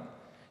why not?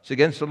 It's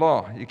against the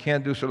law. You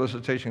can't do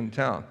solicitation in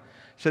town.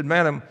 I said,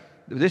 madam,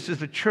 this is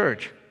the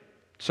church.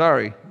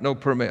 Sorry, no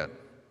permit.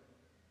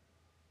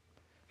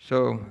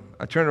 So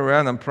I turned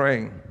around, I'm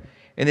praying.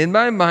 And in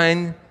my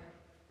mind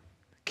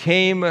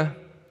came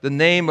the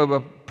name of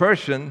a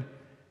person,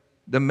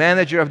 the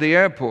manager of the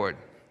airport.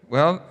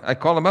 Well, I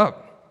called him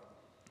up.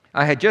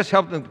 I had just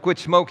helped him quit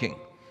smoking.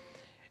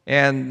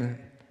 And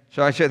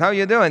so I said, how are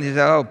you doing? He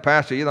said, oh,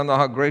 Pastor, you don't know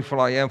how grateful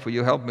I am for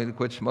you helping me to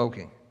quit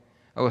smoking.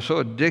 I was so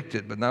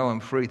addicted, but now I'm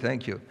free,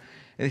 thank you.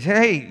 And he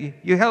said, hey,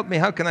 you helped me,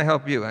 how can I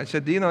help you? I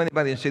said, do you know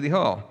anybody in City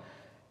Hall?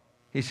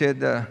 He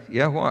said,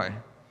 yeah, why?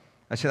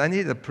 I said, I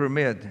need a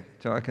permit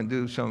so I can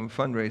do some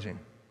fundraising.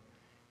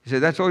 He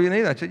said, that's all you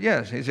need? I said,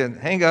 yes. He said,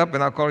 hang up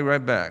and I'll call you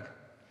right back.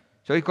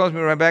 So he calls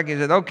me right back. He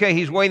said, okay,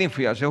 he's waiting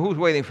for you. I said, who's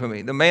waiting for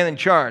me? The man in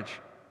charge.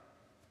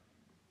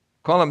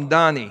 Call him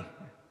Donnie.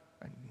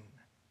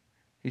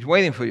 He's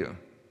waiting for you.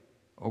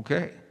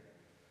 Okay.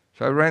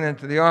 So I ran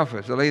into the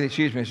office. The lady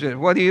sees me and says,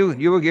 what do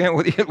you again?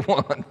 What do you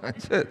want? I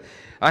said,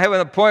 I have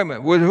an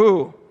appointment. With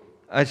who?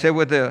 I said,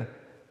 with the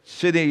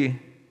city.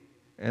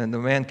 And the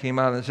man came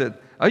out and said,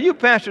 are you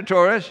Pastor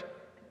Torres?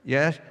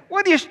 Yes.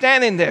 What are you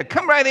standing there?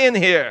 Come right in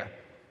here.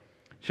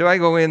 So I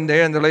go in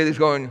there, and the lady's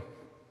going.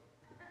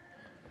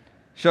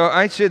 So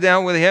I sit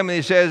down with him, and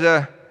he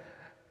says,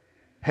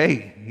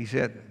 hey, he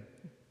said,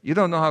 you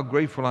don't know how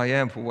grateful I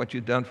am for what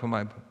you've done for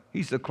my...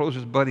 He's the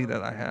closest buddy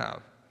that I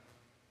have.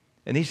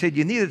 And he said,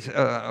 you needed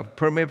a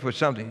permit for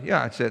something.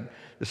 Yeah, I said,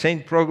 the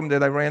same program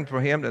that I ran for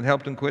him that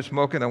helped him quit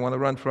smoking, I want to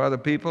run for other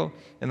people,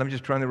 and I'm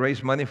just trying to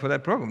raise money for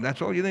that program.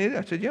 That's all you need?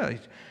 I said, yeah.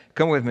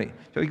 Come with me.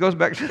 So he goes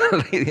back to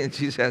the lady, and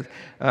she says,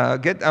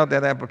 get out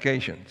that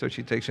application. So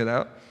she takes it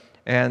out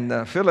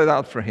and fill it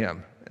out for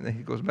him. And then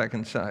he goes back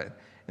inside.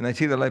 And I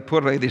see the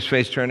poor lady's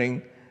face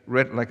turning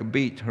red like a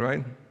beet,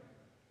 right?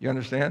 You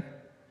understand?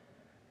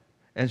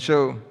 And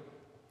so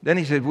then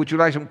he said, would you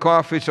like some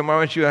coffee, some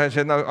orange juice? I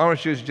said, no,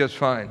 orange juice is just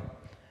fine.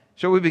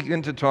 So we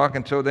begin to talk,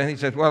 and so then he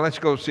said, well, let's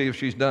go see if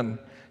she's done.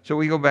 So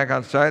we go back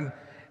outside,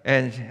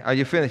 and are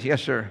you finished?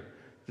 Yes, sir.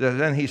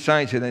 Then he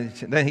signs it, and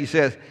then he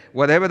says,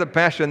 whatever the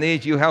pastor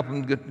needs, you help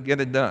him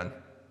get it done.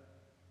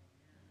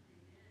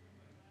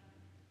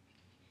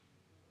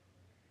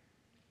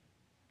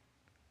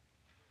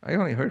 I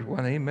only heard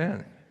one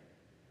amen.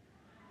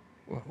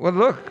 Well,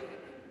 look,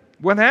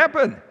 what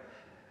happened?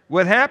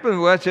 What happened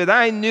was that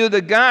I knew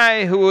the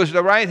guy who was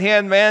the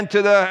right-hand man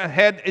to the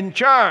head in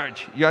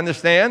charge. You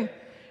understand?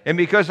 And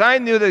because I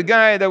knew the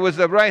guy that was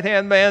the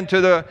right-hand man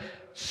to the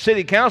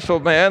city council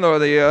man or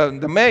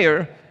the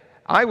mayor,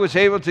 I was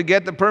able to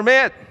get the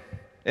permit.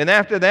 And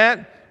after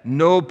that,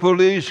 no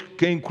police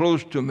came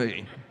close to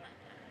me.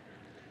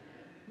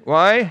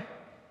 Why?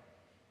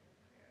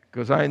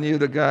 Because I knew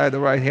the guy,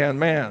 the right-hand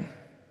man.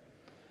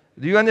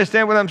 Do you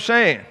understand what I'm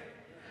saying?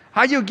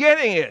 Are you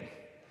getting it?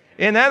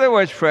 In other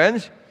words,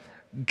 friends,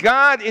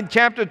 God in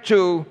chapter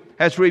 2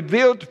 has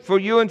revealed for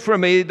you and for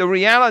me the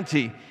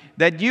reality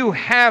that you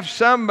have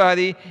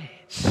somebody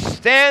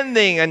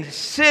standing and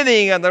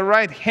sitting at the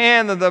right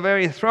hand of the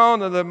very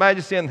throne of the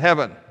majesty in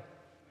heaven.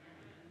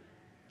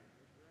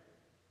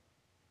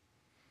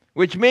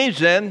 Which means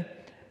then,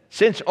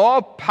 since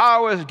all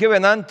power is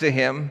given unto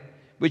him,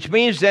 which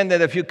means then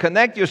that if you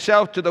connect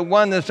yourself to the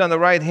one that's on the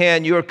right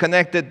hand, you are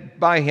connected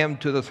by him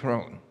to the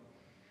throne.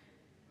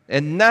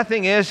 And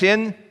nothing is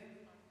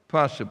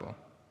impossible.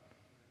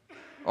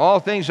 All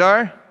things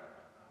are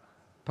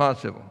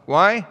possible.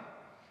 Why?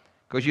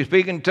 Because you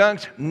speak in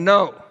tongues?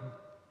 No.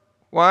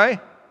 Why?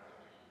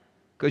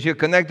 Because you're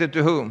connected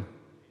to whom?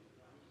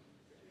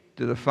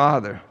 To the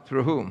Father.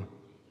 Through whom?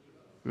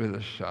 Through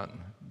the Son.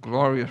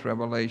 Glorious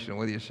revelation.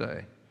 What do you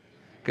say?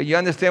 Can you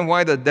understand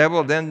why the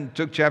devil then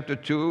took chapter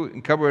 2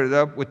 and covered it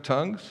up with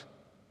tongues?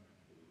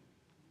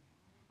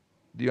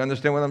 Do you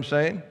understand what I'm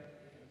saying?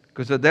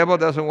 Because the devil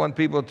doesn't want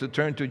people to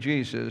turn to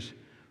Jesus,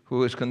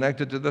 who is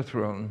connected to the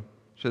throne,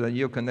 so that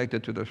you're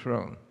connected to the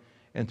throne.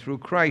 And through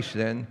Christ,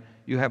 then,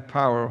 you have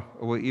power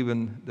over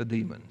even the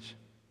demons.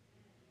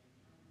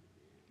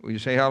 Will you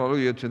say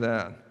hallelujah to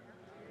that?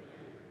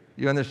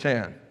 You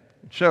understand?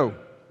 So,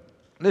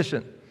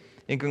 listen,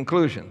 in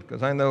conclusion,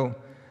 because I know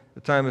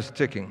the time is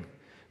ticking.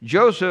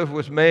 Joseph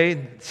was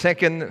made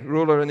second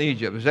ruler in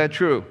Egypt. Is that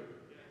true?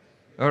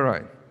 All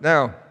right.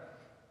 Now,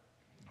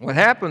 what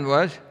happened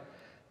was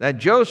that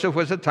Joseph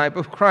was a type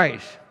of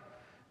Christ.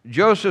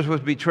 Joseph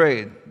was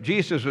betrayed.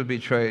 Jesus was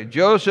betrayed.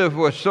 Joseph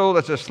was sold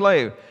as a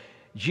slave.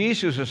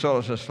 Jesus was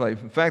sold as a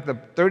slave. In fact, the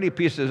 30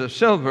 pieces of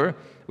silver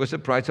was the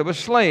price of a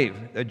slave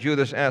that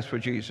Judas asked for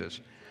Jesus.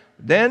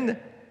 Then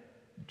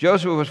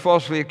Joseph was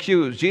falsely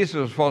accused. Jesus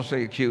was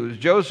falsely accused.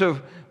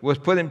 Joseph was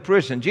put in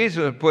prison. Jesus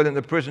was put in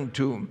the prison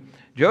tomb.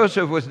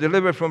 Joseph was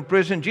delivered from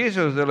prison.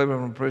 Jesus was delivered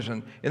from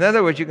prison. In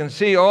other words, you can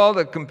see all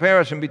the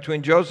comparison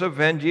between Joseph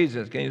and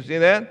Jesus. Can you see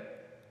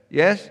that?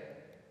 Yes?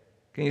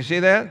 Can you see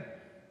that?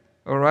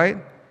 All right.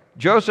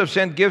 Joseph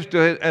sent gifts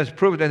as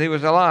proof that he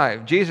was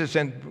alive. Jesus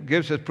sent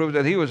gifts as proof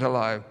that he was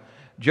alive.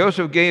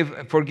 Joseph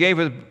forgave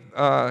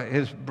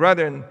his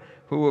brethren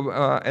who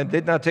and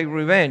did not take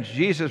revenge.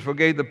 Jesus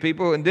forgave the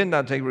people and did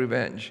not take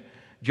revenge.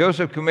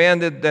 Joseph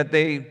commanded that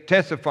they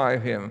testify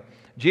of him.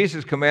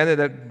 Jesus commanded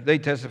that they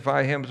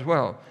testify him as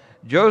well.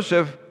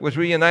 Joseph was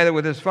reunited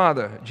with his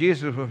father.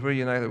 Jesus was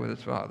reunited with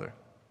his father.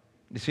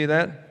 You see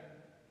that?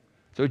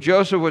 So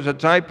Joseph was a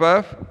type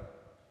of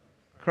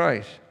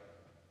Christ.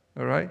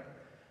 All right?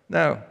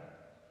 Now,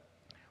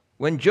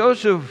 when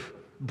Joseph's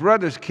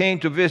brothers came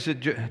to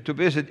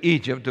visit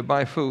Egypt to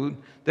buy food,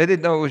 they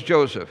didn't know it was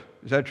Joseph.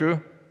 Is that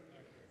true?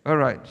 All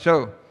right.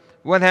 So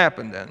what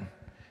happened then?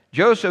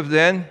 Joseph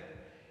then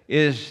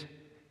is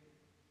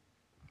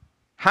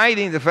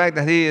hiding the fact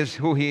that he is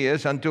who he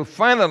is until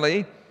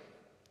finally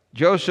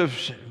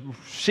Joseph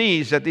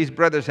sees that these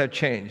brothers have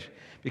changed.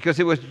 Because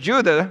it was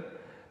Judah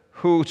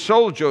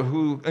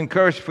who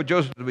encouraged for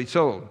Joseph to be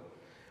sold.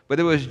 But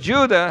it was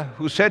Judah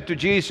who said to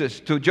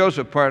Joseph,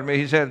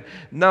 he said,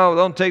 no,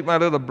 don't take my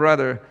little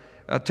brother,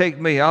 take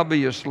me, I'll be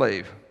your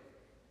slave.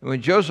 And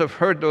when Joseph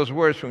heard those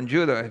words from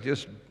Judah, it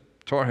just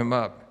tore him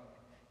up.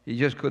 He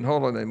just couldn't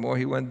hold it anymore.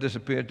 He went and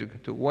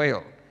disappeared to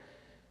wail.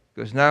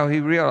 Because now he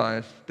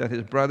realized that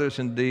his brothers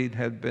indeed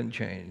had been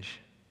changed.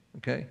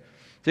 Okay?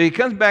 So he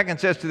comes back and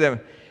says to them,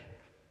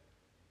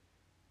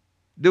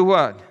 do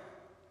what?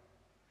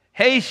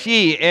 Haste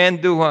ye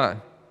and do what?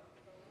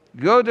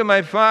 Go to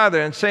my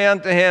father and say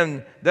unto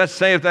him, thus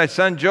saith thy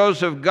son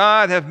Joseph,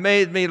 God hath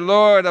made me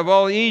Lord of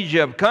all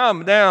Egypt.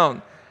 Come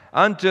down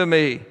unto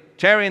me,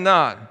 tarry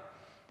not.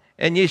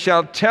 And ye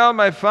shall tell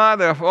my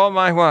father of all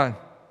my what?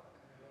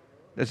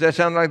 Does that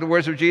sound like the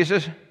words of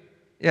Jesus?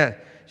 Yeah.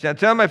 Shall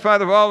tell my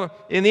father of all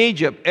in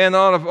Egypt, and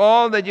of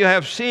all that you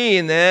have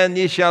seen, and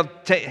ye shall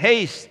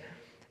haste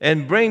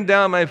and bring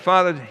down my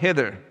father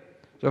hither.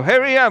 So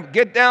hurry up,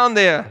 get down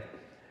there.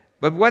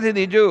 But what did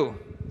he do?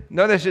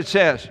 Notice it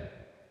says,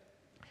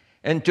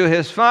 and to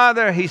his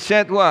father he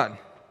sent what?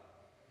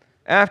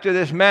 After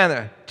this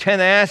manner,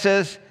 10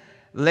 asses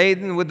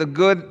laden with the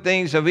good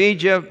things of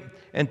Egypt,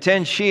 and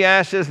 10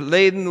 she-asses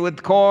laden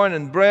with corn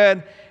and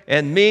bread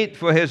and meat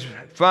for his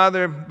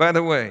father by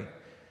the way.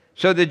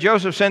 So did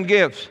Joseph send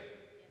gifts?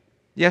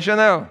 Yes or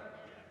no?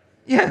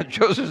 Yeah,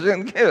 Joseph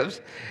sent gifts.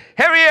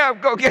 Hurry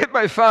up, go get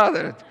my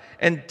father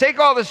and take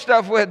all the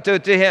stuff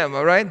to him,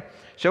 all right?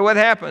 So what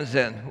happens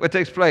then? What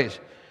takes place?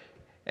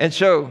 And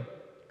so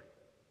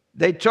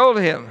they told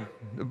him,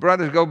 the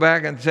brothers go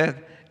back and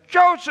said,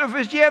 Joseph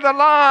is yet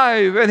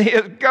alive, and he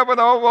is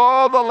governor over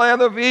all the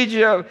land of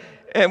Egypt.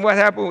 And what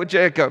happened with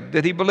Jacob?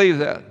 Did he believe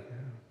that?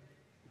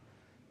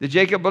 Did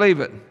Jacob believe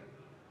it?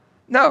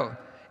 No.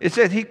 It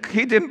said he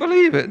didn't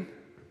believe it.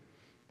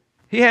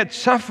 He had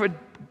suffered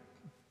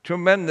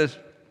tremendous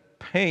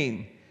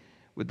pain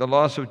with the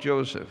loss of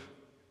Joseph,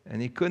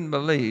 and he couldn't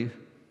believe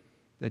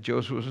that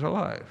Joseph was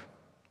alive,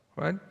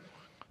 right?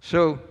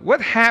 So what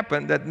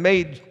happened that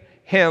made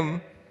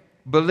him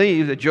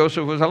believe that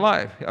Joseph was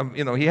alive?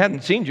 He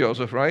hadn't seen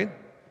Joseph, right?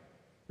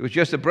 It was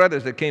just the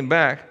brothers that came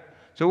back.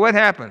 So what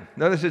happened?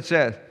 Notice it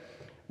says,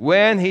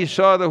 when he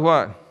saw the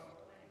what?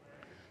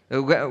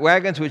 The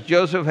wagons which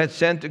Joseph had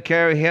sent to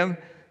carry him,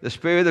 the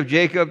spirit of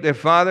Jacob, their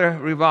father,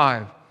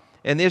 revived.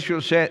 And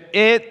Israel said,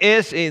 it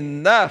is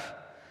enough.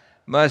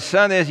 My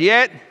son is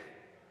yet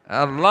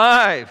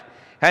alive.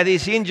 Had he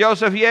seen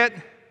Joseph yet?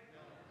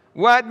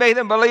 What made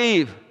him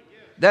believe?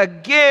 The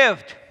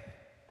gift.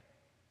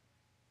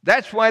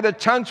 That's why the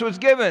tongues was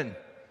given,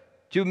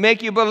 to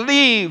make you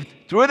believe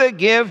through the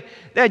gift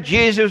that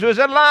Jesus was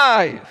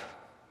alive.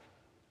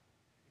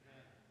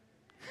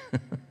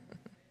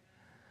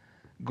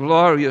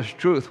 Glorious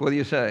truth. What do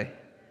you say?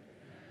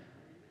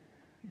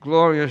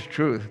 Glorious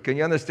truth. Can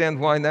you understand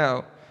why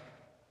now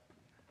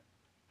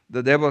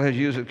the devil has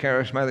used the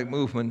charismatic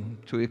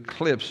movement to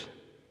eclipse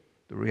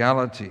the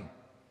reality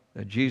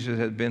that Jesus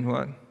had been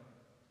what?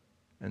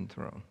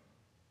 Enthroned.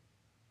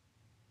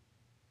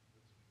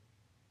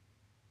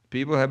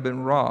 People have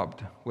been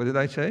robbed. What did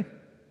I say?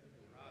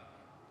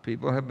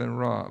 People have been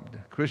robbed.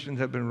 Christians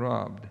have been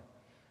robbed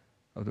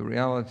of the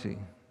reality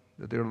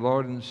that their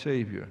Lord and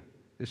Savior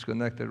is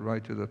connected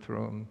right to the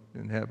throne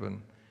in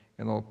heaven,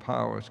 and all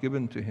power is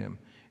given to him,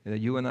 and that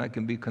you and I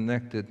can be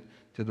connected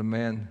to the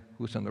man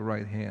who's on the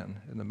right hand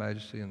in the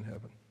majesty in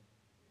heaven.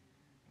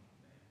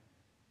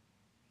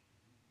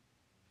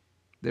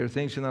 There are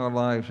things in our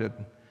lives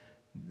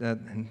that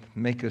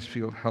make us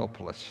feel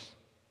helpless.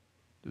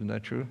 Isn't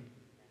that true?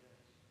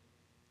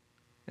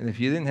 And if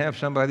you didn't have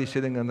somebody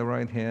sitting on the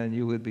right hand,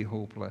 you would be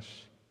hopeless.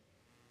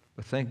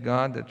 But thank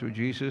God that through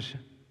Jesus,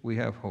 we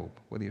have hope.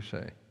 What do you say?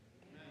 Amen.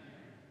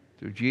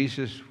 Through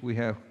Jesus, we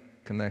have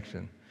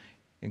connection.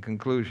 In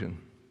conclusion,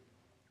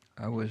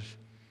 I was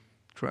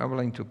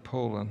traveling to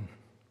Poland,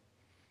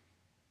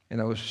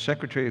 and I was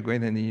Secretary of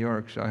Greater New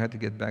York, so I had to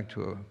get back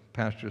to a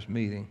pastor's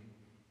meeting.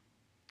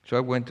 So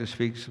I went to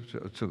speak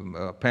to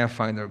a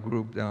Pathfinder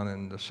group down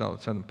in the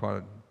southern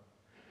part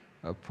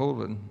of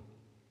Poland.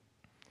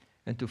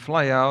 And to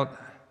fly out,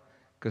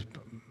 because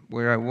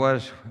where I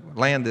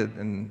landed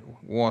in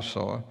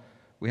Warsaw,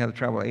 we had to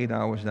travel 8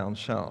 hours down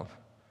south.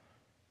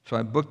 So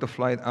I booked a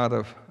flight out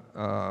of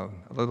a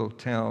little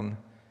town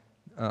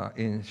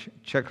in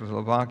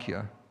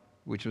Czechoslovakia,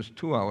 which was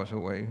 2 hours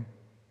away,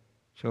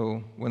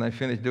 So when I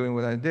finished doing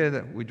what I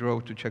did, we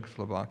drove to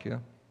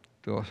Czechoslovakia,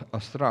 to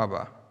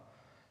Ostrava,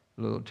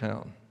 a little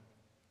town.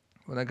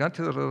 When I got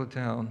to the little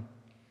town,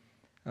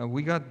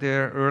 we got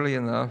there early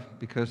enough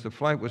because the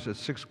flight was at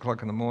 6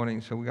 o'clock in the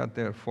morning, so we got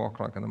there at 4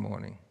 o'clock in the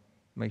morning.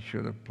 Make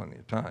sure there's plenty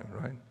of time,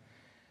 right?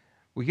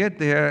 We get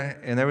there,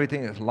 and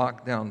everything is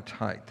locked down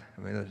tight.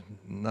 I mean, there's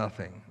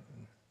nothing,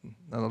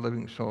 not a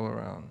living soul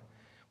around.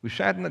 We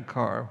sat in the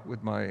car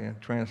with my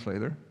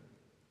translator,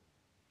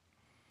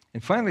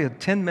 and finally at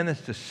 10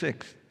 minutes to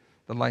 6,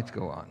 the lights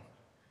go on.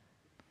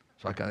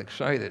 So I got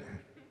excited.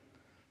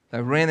 I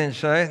ran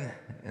inside,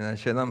 and I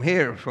said, I'm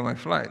here for my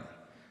flight.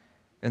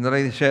 And the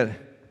lady said,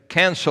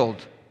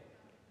 canceled.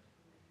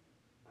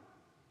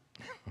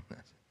 I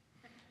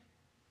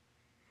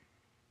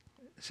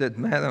said,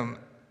 madam,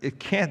 it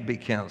can't be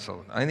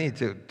canceled. I need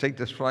to take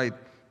this flight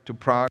to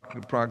Prague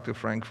to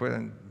Frankfurt,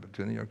 and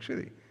to New York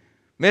City.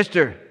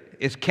 Mister,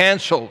 it's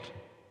canceled.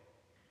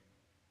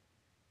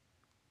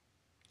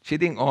 She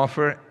didn't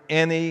offer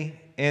any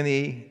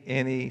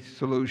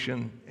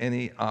solution,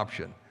 any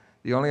option.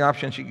 The only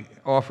option she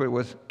offered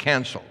was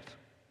canceled.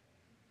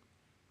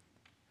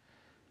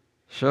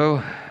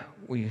 So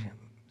we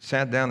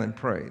sat down and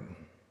prayed.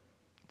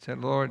 Said,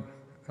 Lord,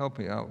 help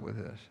me out with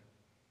this.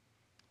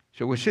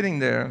 So we're sitting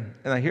there,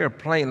 and I hear a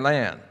plane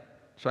land.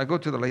 So I go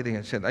to the lady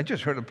and said, I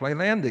just heard a plane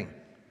landing.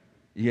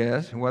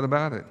 Yes, what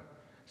about it?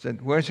 I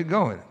said, where's it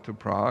going? To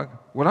Prague.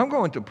 Well, I'm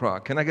going to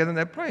Prague. Can I get on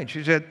that plane?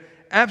 She said,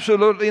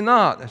 absolutely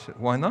not. I said,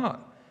 why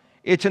not?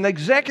 It's an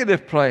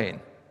executive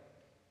plane.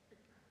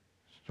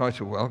 So I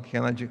said, well,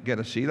 can I get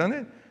a seat on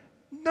it?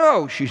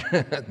 No, she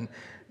said,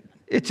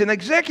 it's an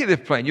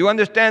executive plane. You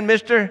understand,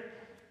 mister?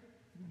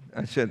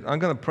 I said, I'm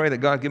going to pray that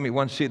God give me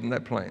one seat in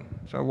that plane.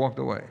 So I walked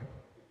away.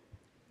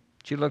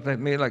 She looked at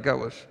me like I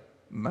was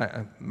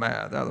mad,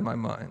 out of my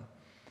mind.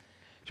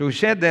 So we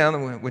sat down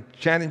and we're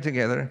chatting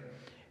together,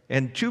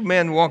 and two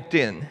men walked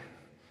in.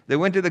 They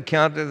went to the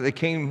counter. They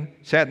came,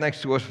 sat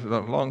next to us with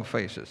long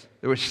faces.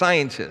 They were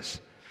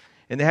scientists,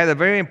 and they had a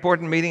very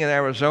important meeting in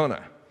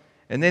Arizona,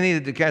 and they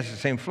needed to catch the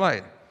same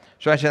flight.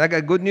 So I said, I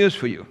got good news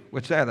for you.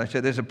 What's that? I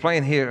said, there's a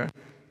plane here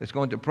that's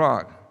going to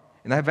Prague,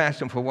 and I've asked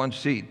them for one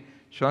seat,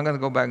 so I'm going to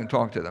go back and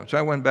talk to them. So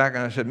I went back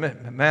and I said,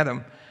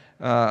 madam,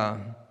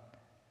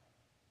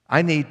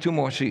 I need 2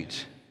 more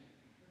seats.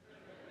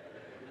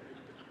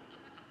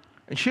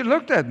 And she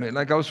looked at me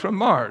like I was from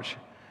Mars.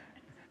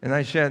 And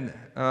I said,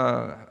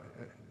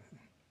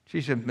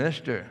 she said,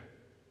 mister,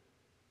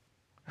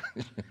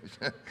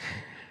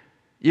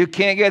 you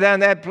can't get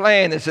on that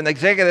plane. It's an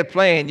executive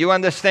plane. You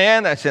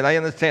understand? I said, I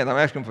understand. I'm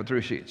asking for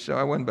 3 seats. So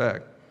I went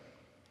back.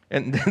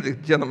 And then the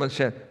gentleman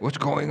said, what's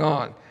going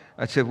on?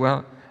 I said,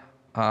 well,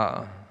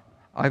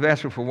 I've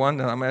asked for one,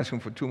 and I'm asking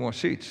for 2 more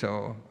seats.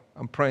 So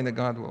I'm praying that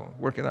God will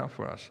work it out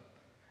for us.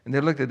 And they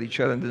looked at each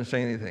other and didn't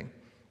say anything.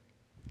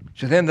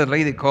 So then the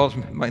lady calls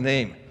my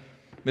name,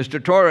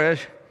 Mr. Torres.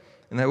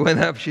 And I went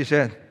up. She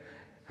said,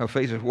 her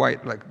face is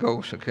white like a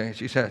ghost, okay?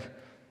 She said,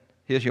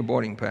 here's your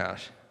boarding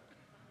pass.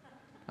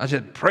 I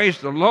said, praise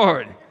the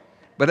Lord.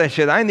 But I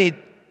said, I need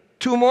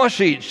 2 more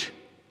seats.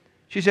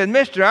 She said,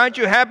 mister, aren't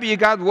you happy you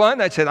got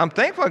one? I said, I'm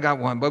thankful I got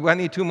one, but I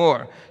need 2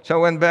 more. So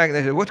I went back and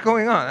they said, what's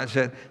going on? I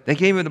said, they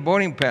gave me the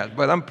boarding pass,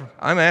 but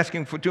I'm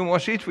asking for 2 more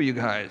seats for you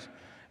guys.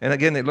 And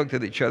again, they looked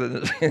at each other and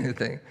didn't say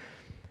anything.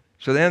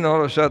 So then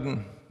all of a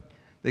sudden,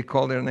 they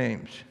called their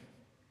names.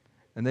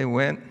 And they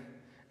went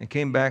and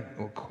came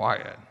back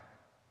quiet.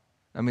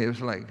 I mean, it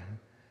was like,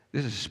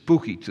 this is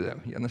spooky to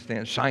them. You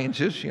understand?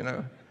 Scientists, you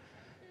know.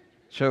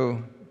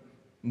 So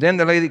then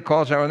the lady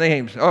calls our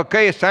names.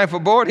 Okay, it's time for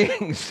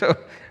boarding. So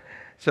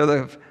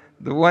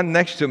the one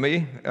next to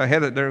me,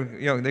 ahead of their,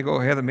 you know, they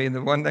go ahead of me, and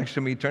the one next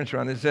to me turns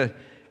around and says,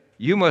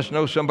 you must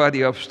know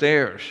somebody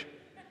upstairs.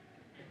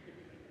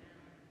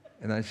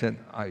 And I said,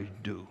 I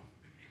do.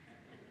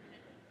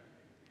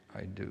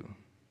 I do.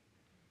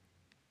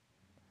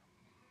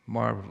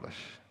 Marvelous.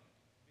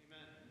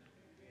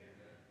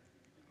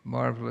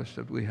 Marvelous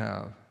that we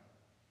have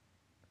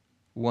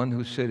one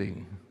who's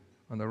sitting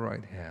on the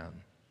right hand,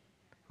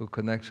 who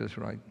connects us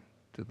right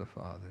to the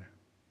Father.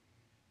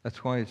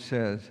 That's why it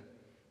says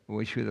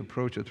we should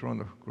approach the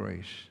throne of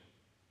grace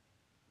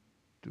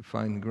to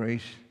find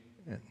grace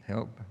and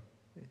help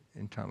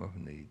in time of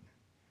need.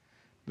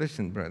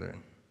 Listen,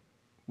 brethren,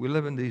 we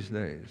live in these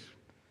days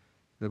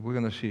that we're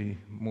going to see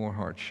more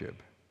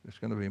hardship. There's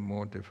going to be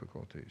more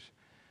difficulties.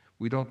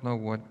 We don't know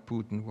what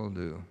Putin will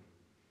do.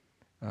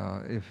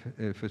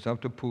 If it's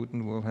up to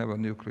Putin, we'll have a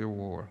nuclear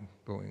war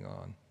going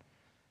on.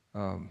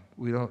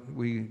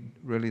 We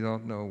really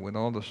don't know, with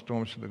all the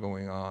storms that are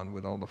going on,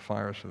 with all the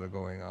fires that are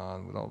going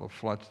on, with all the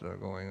floods that are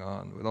going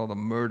on, with all the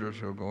murders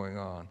that are going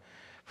on.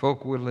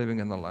 Folk, we're living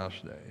in the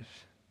last days.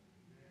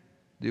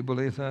 Do you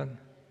believe that?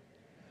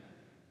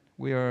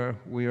 We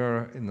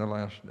are in the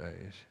last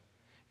days.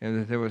 And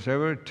if there was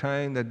ever a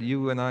time that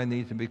you and I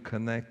need to be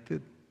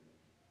connected,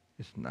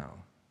 it's now.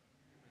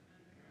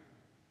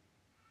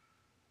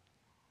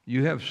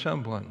 You have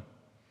someone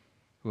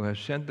who has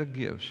sent the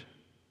gifts.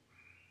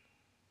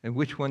 And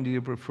which one do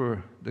you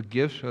prefer, the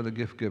gifts or the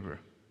gift giver?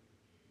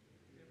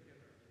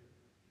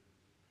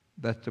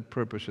 That's the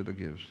purpose of the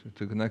gifts.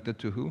 To connect it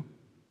to who?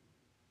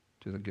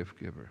 To the gift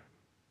giver.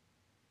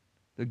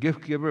 The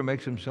gift giver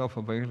makes himself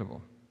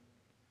available.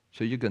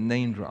 So you can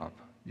name drop.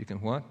 You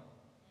can what?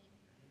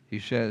 He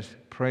says,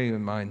 pray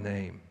in my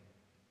name.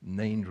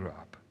 Name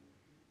drop.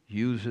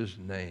 Use his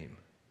name.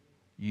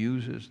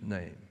 Use his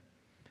name.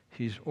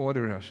 He's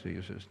ordered us to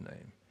use his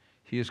name.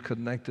 He is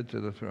connected to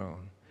the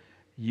throne.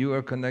 You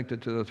are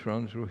connected to the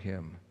throne through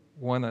him.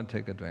 Why not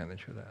take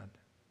advantage of that?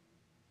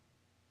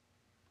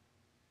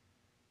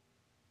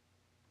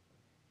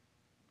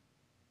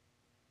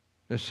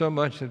 There's so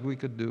much that we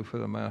could do for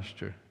the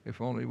Master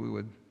if only we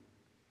would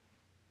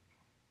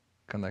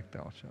connect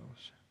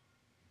ourselves.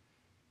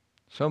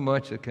 So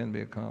much that can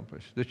be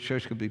accomplished. This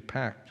church could be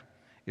packed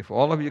if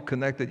all of you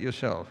connected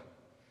yourself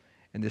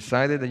and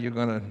decided that you're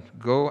going to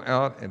go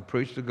out and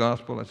preach the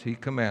gospel as he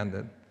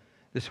commanded.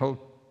 This whole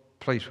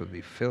place would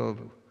be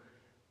filled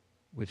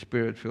with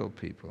Spirit-filled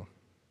people.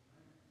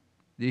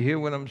 Do you hear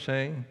what I'm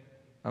saying?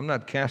 I'm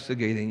not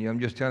castigating you. I'm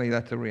just telling you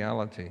that's the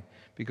reality.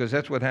 Because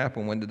that's what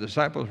happened when the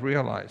disciples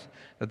realized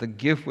that the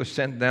gift was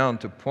sent down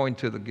to point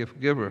to the gift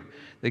giver.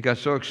 They got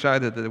so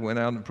excited that they went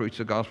out and preached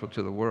the gospel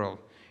to the world.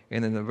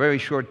 And in a very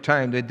short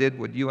time, they did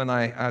what you and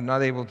I are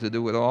not able to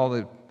do with all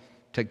the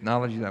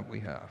technology that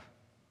we have.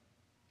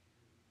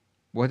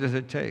 What does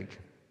it take?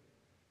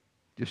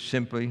 Just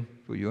simply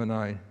for you and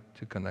I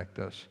to connect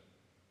us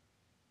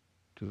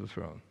to the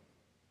throne.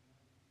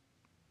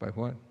 By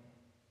what?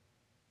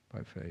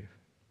 By faith.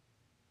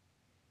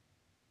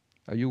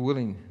 Are you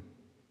willing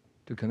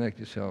to connect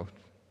yourself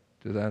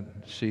to that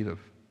seat of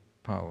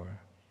power?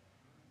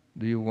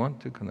 Do you want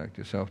to connect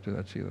yourself to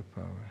that seat of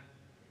power?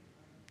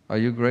 Are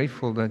you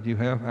grateful that you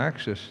have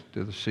access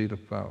to the seat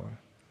of power?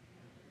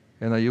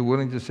 And are you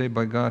willing to say,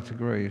 by God's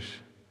grace,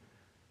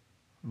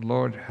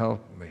 Lord,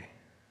 help me.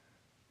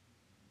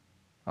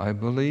 I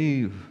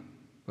believe,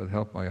 but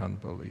help my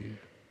unbelief.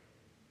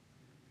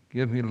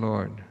 Give me,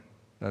 Lord,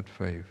 that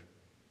faith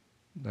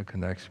that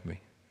connects me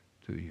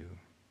to you.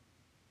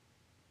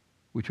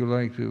 Would you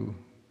like to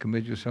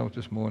commit yourself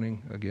this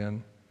morning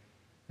again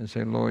and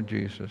say, Lord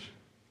Jesus,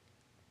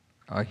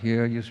 I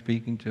hear you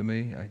speaking to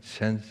me. I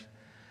sense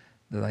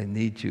that I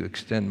need to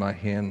extend my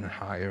hand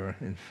higher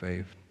in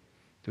faith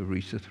to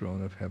reach the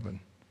throne of heaven.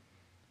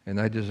 And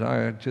I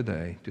desire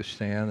today to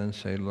stand and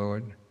say,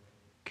 Lord,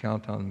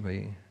 count on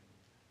me.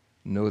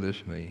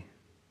 Notice me.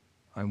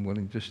 I'm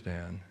willing to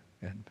stand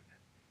and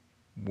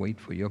wait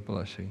for your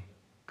blessing.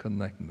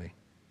 Connect me.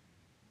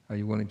 Are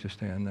you willing to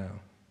stand now?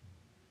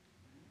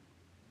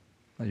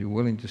 Are you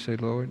willing to say,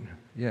 Lord,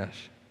 yes,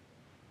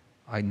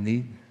 I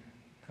need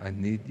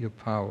your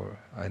power.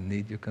 I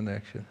need your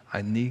connection.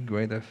 I need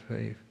greater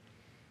faith.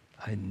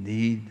 I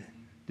need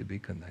to be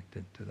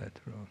connected to that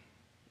throne.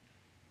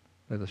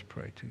 Let us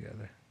pray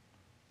together.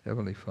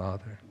 Heavenly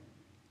Father,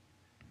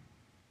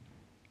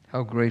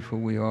 how grateful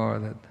we are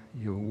that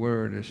your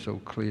word is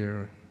so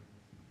clear.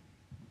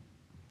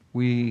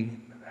 We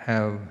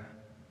have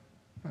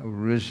a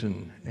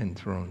risen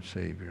enthroned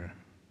Savior.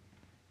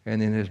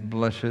 And in his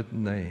blessed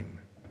name,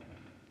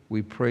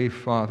 we pray,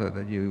 Father,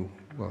 that you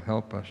will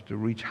help us to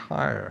reach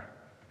higher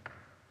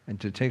and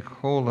to take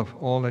hold of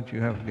all that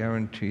you have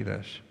guaranteed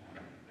us.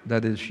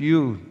 That is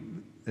you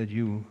that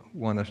you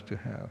want us to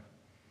have.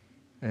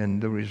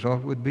 And the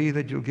result would be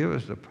that you'll give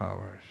us the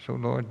power. So,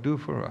 Lord, do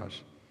for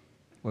us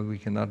what we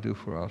cannot do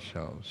for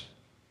ourselves.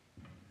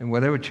 And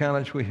whatever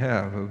challenge we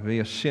have, if there be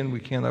a sin we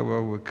cannot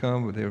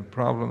overcome, if there's a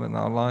problem in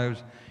our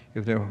lives,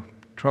 if there's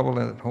trouble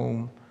at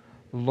home,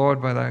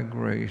 Lord, by thy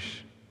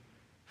grace,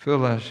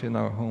 fill us in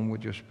our home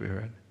with your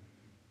Spirit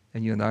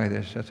and unite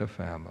us as a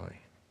family.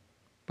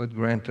 But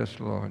grant us,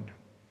 Lord,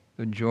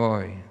 the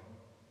joy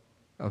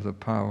of the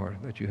power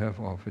that you have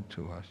offered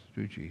to us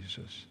through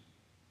Jesus.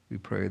 We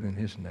pray it in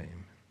his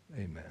name.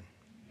 Amen.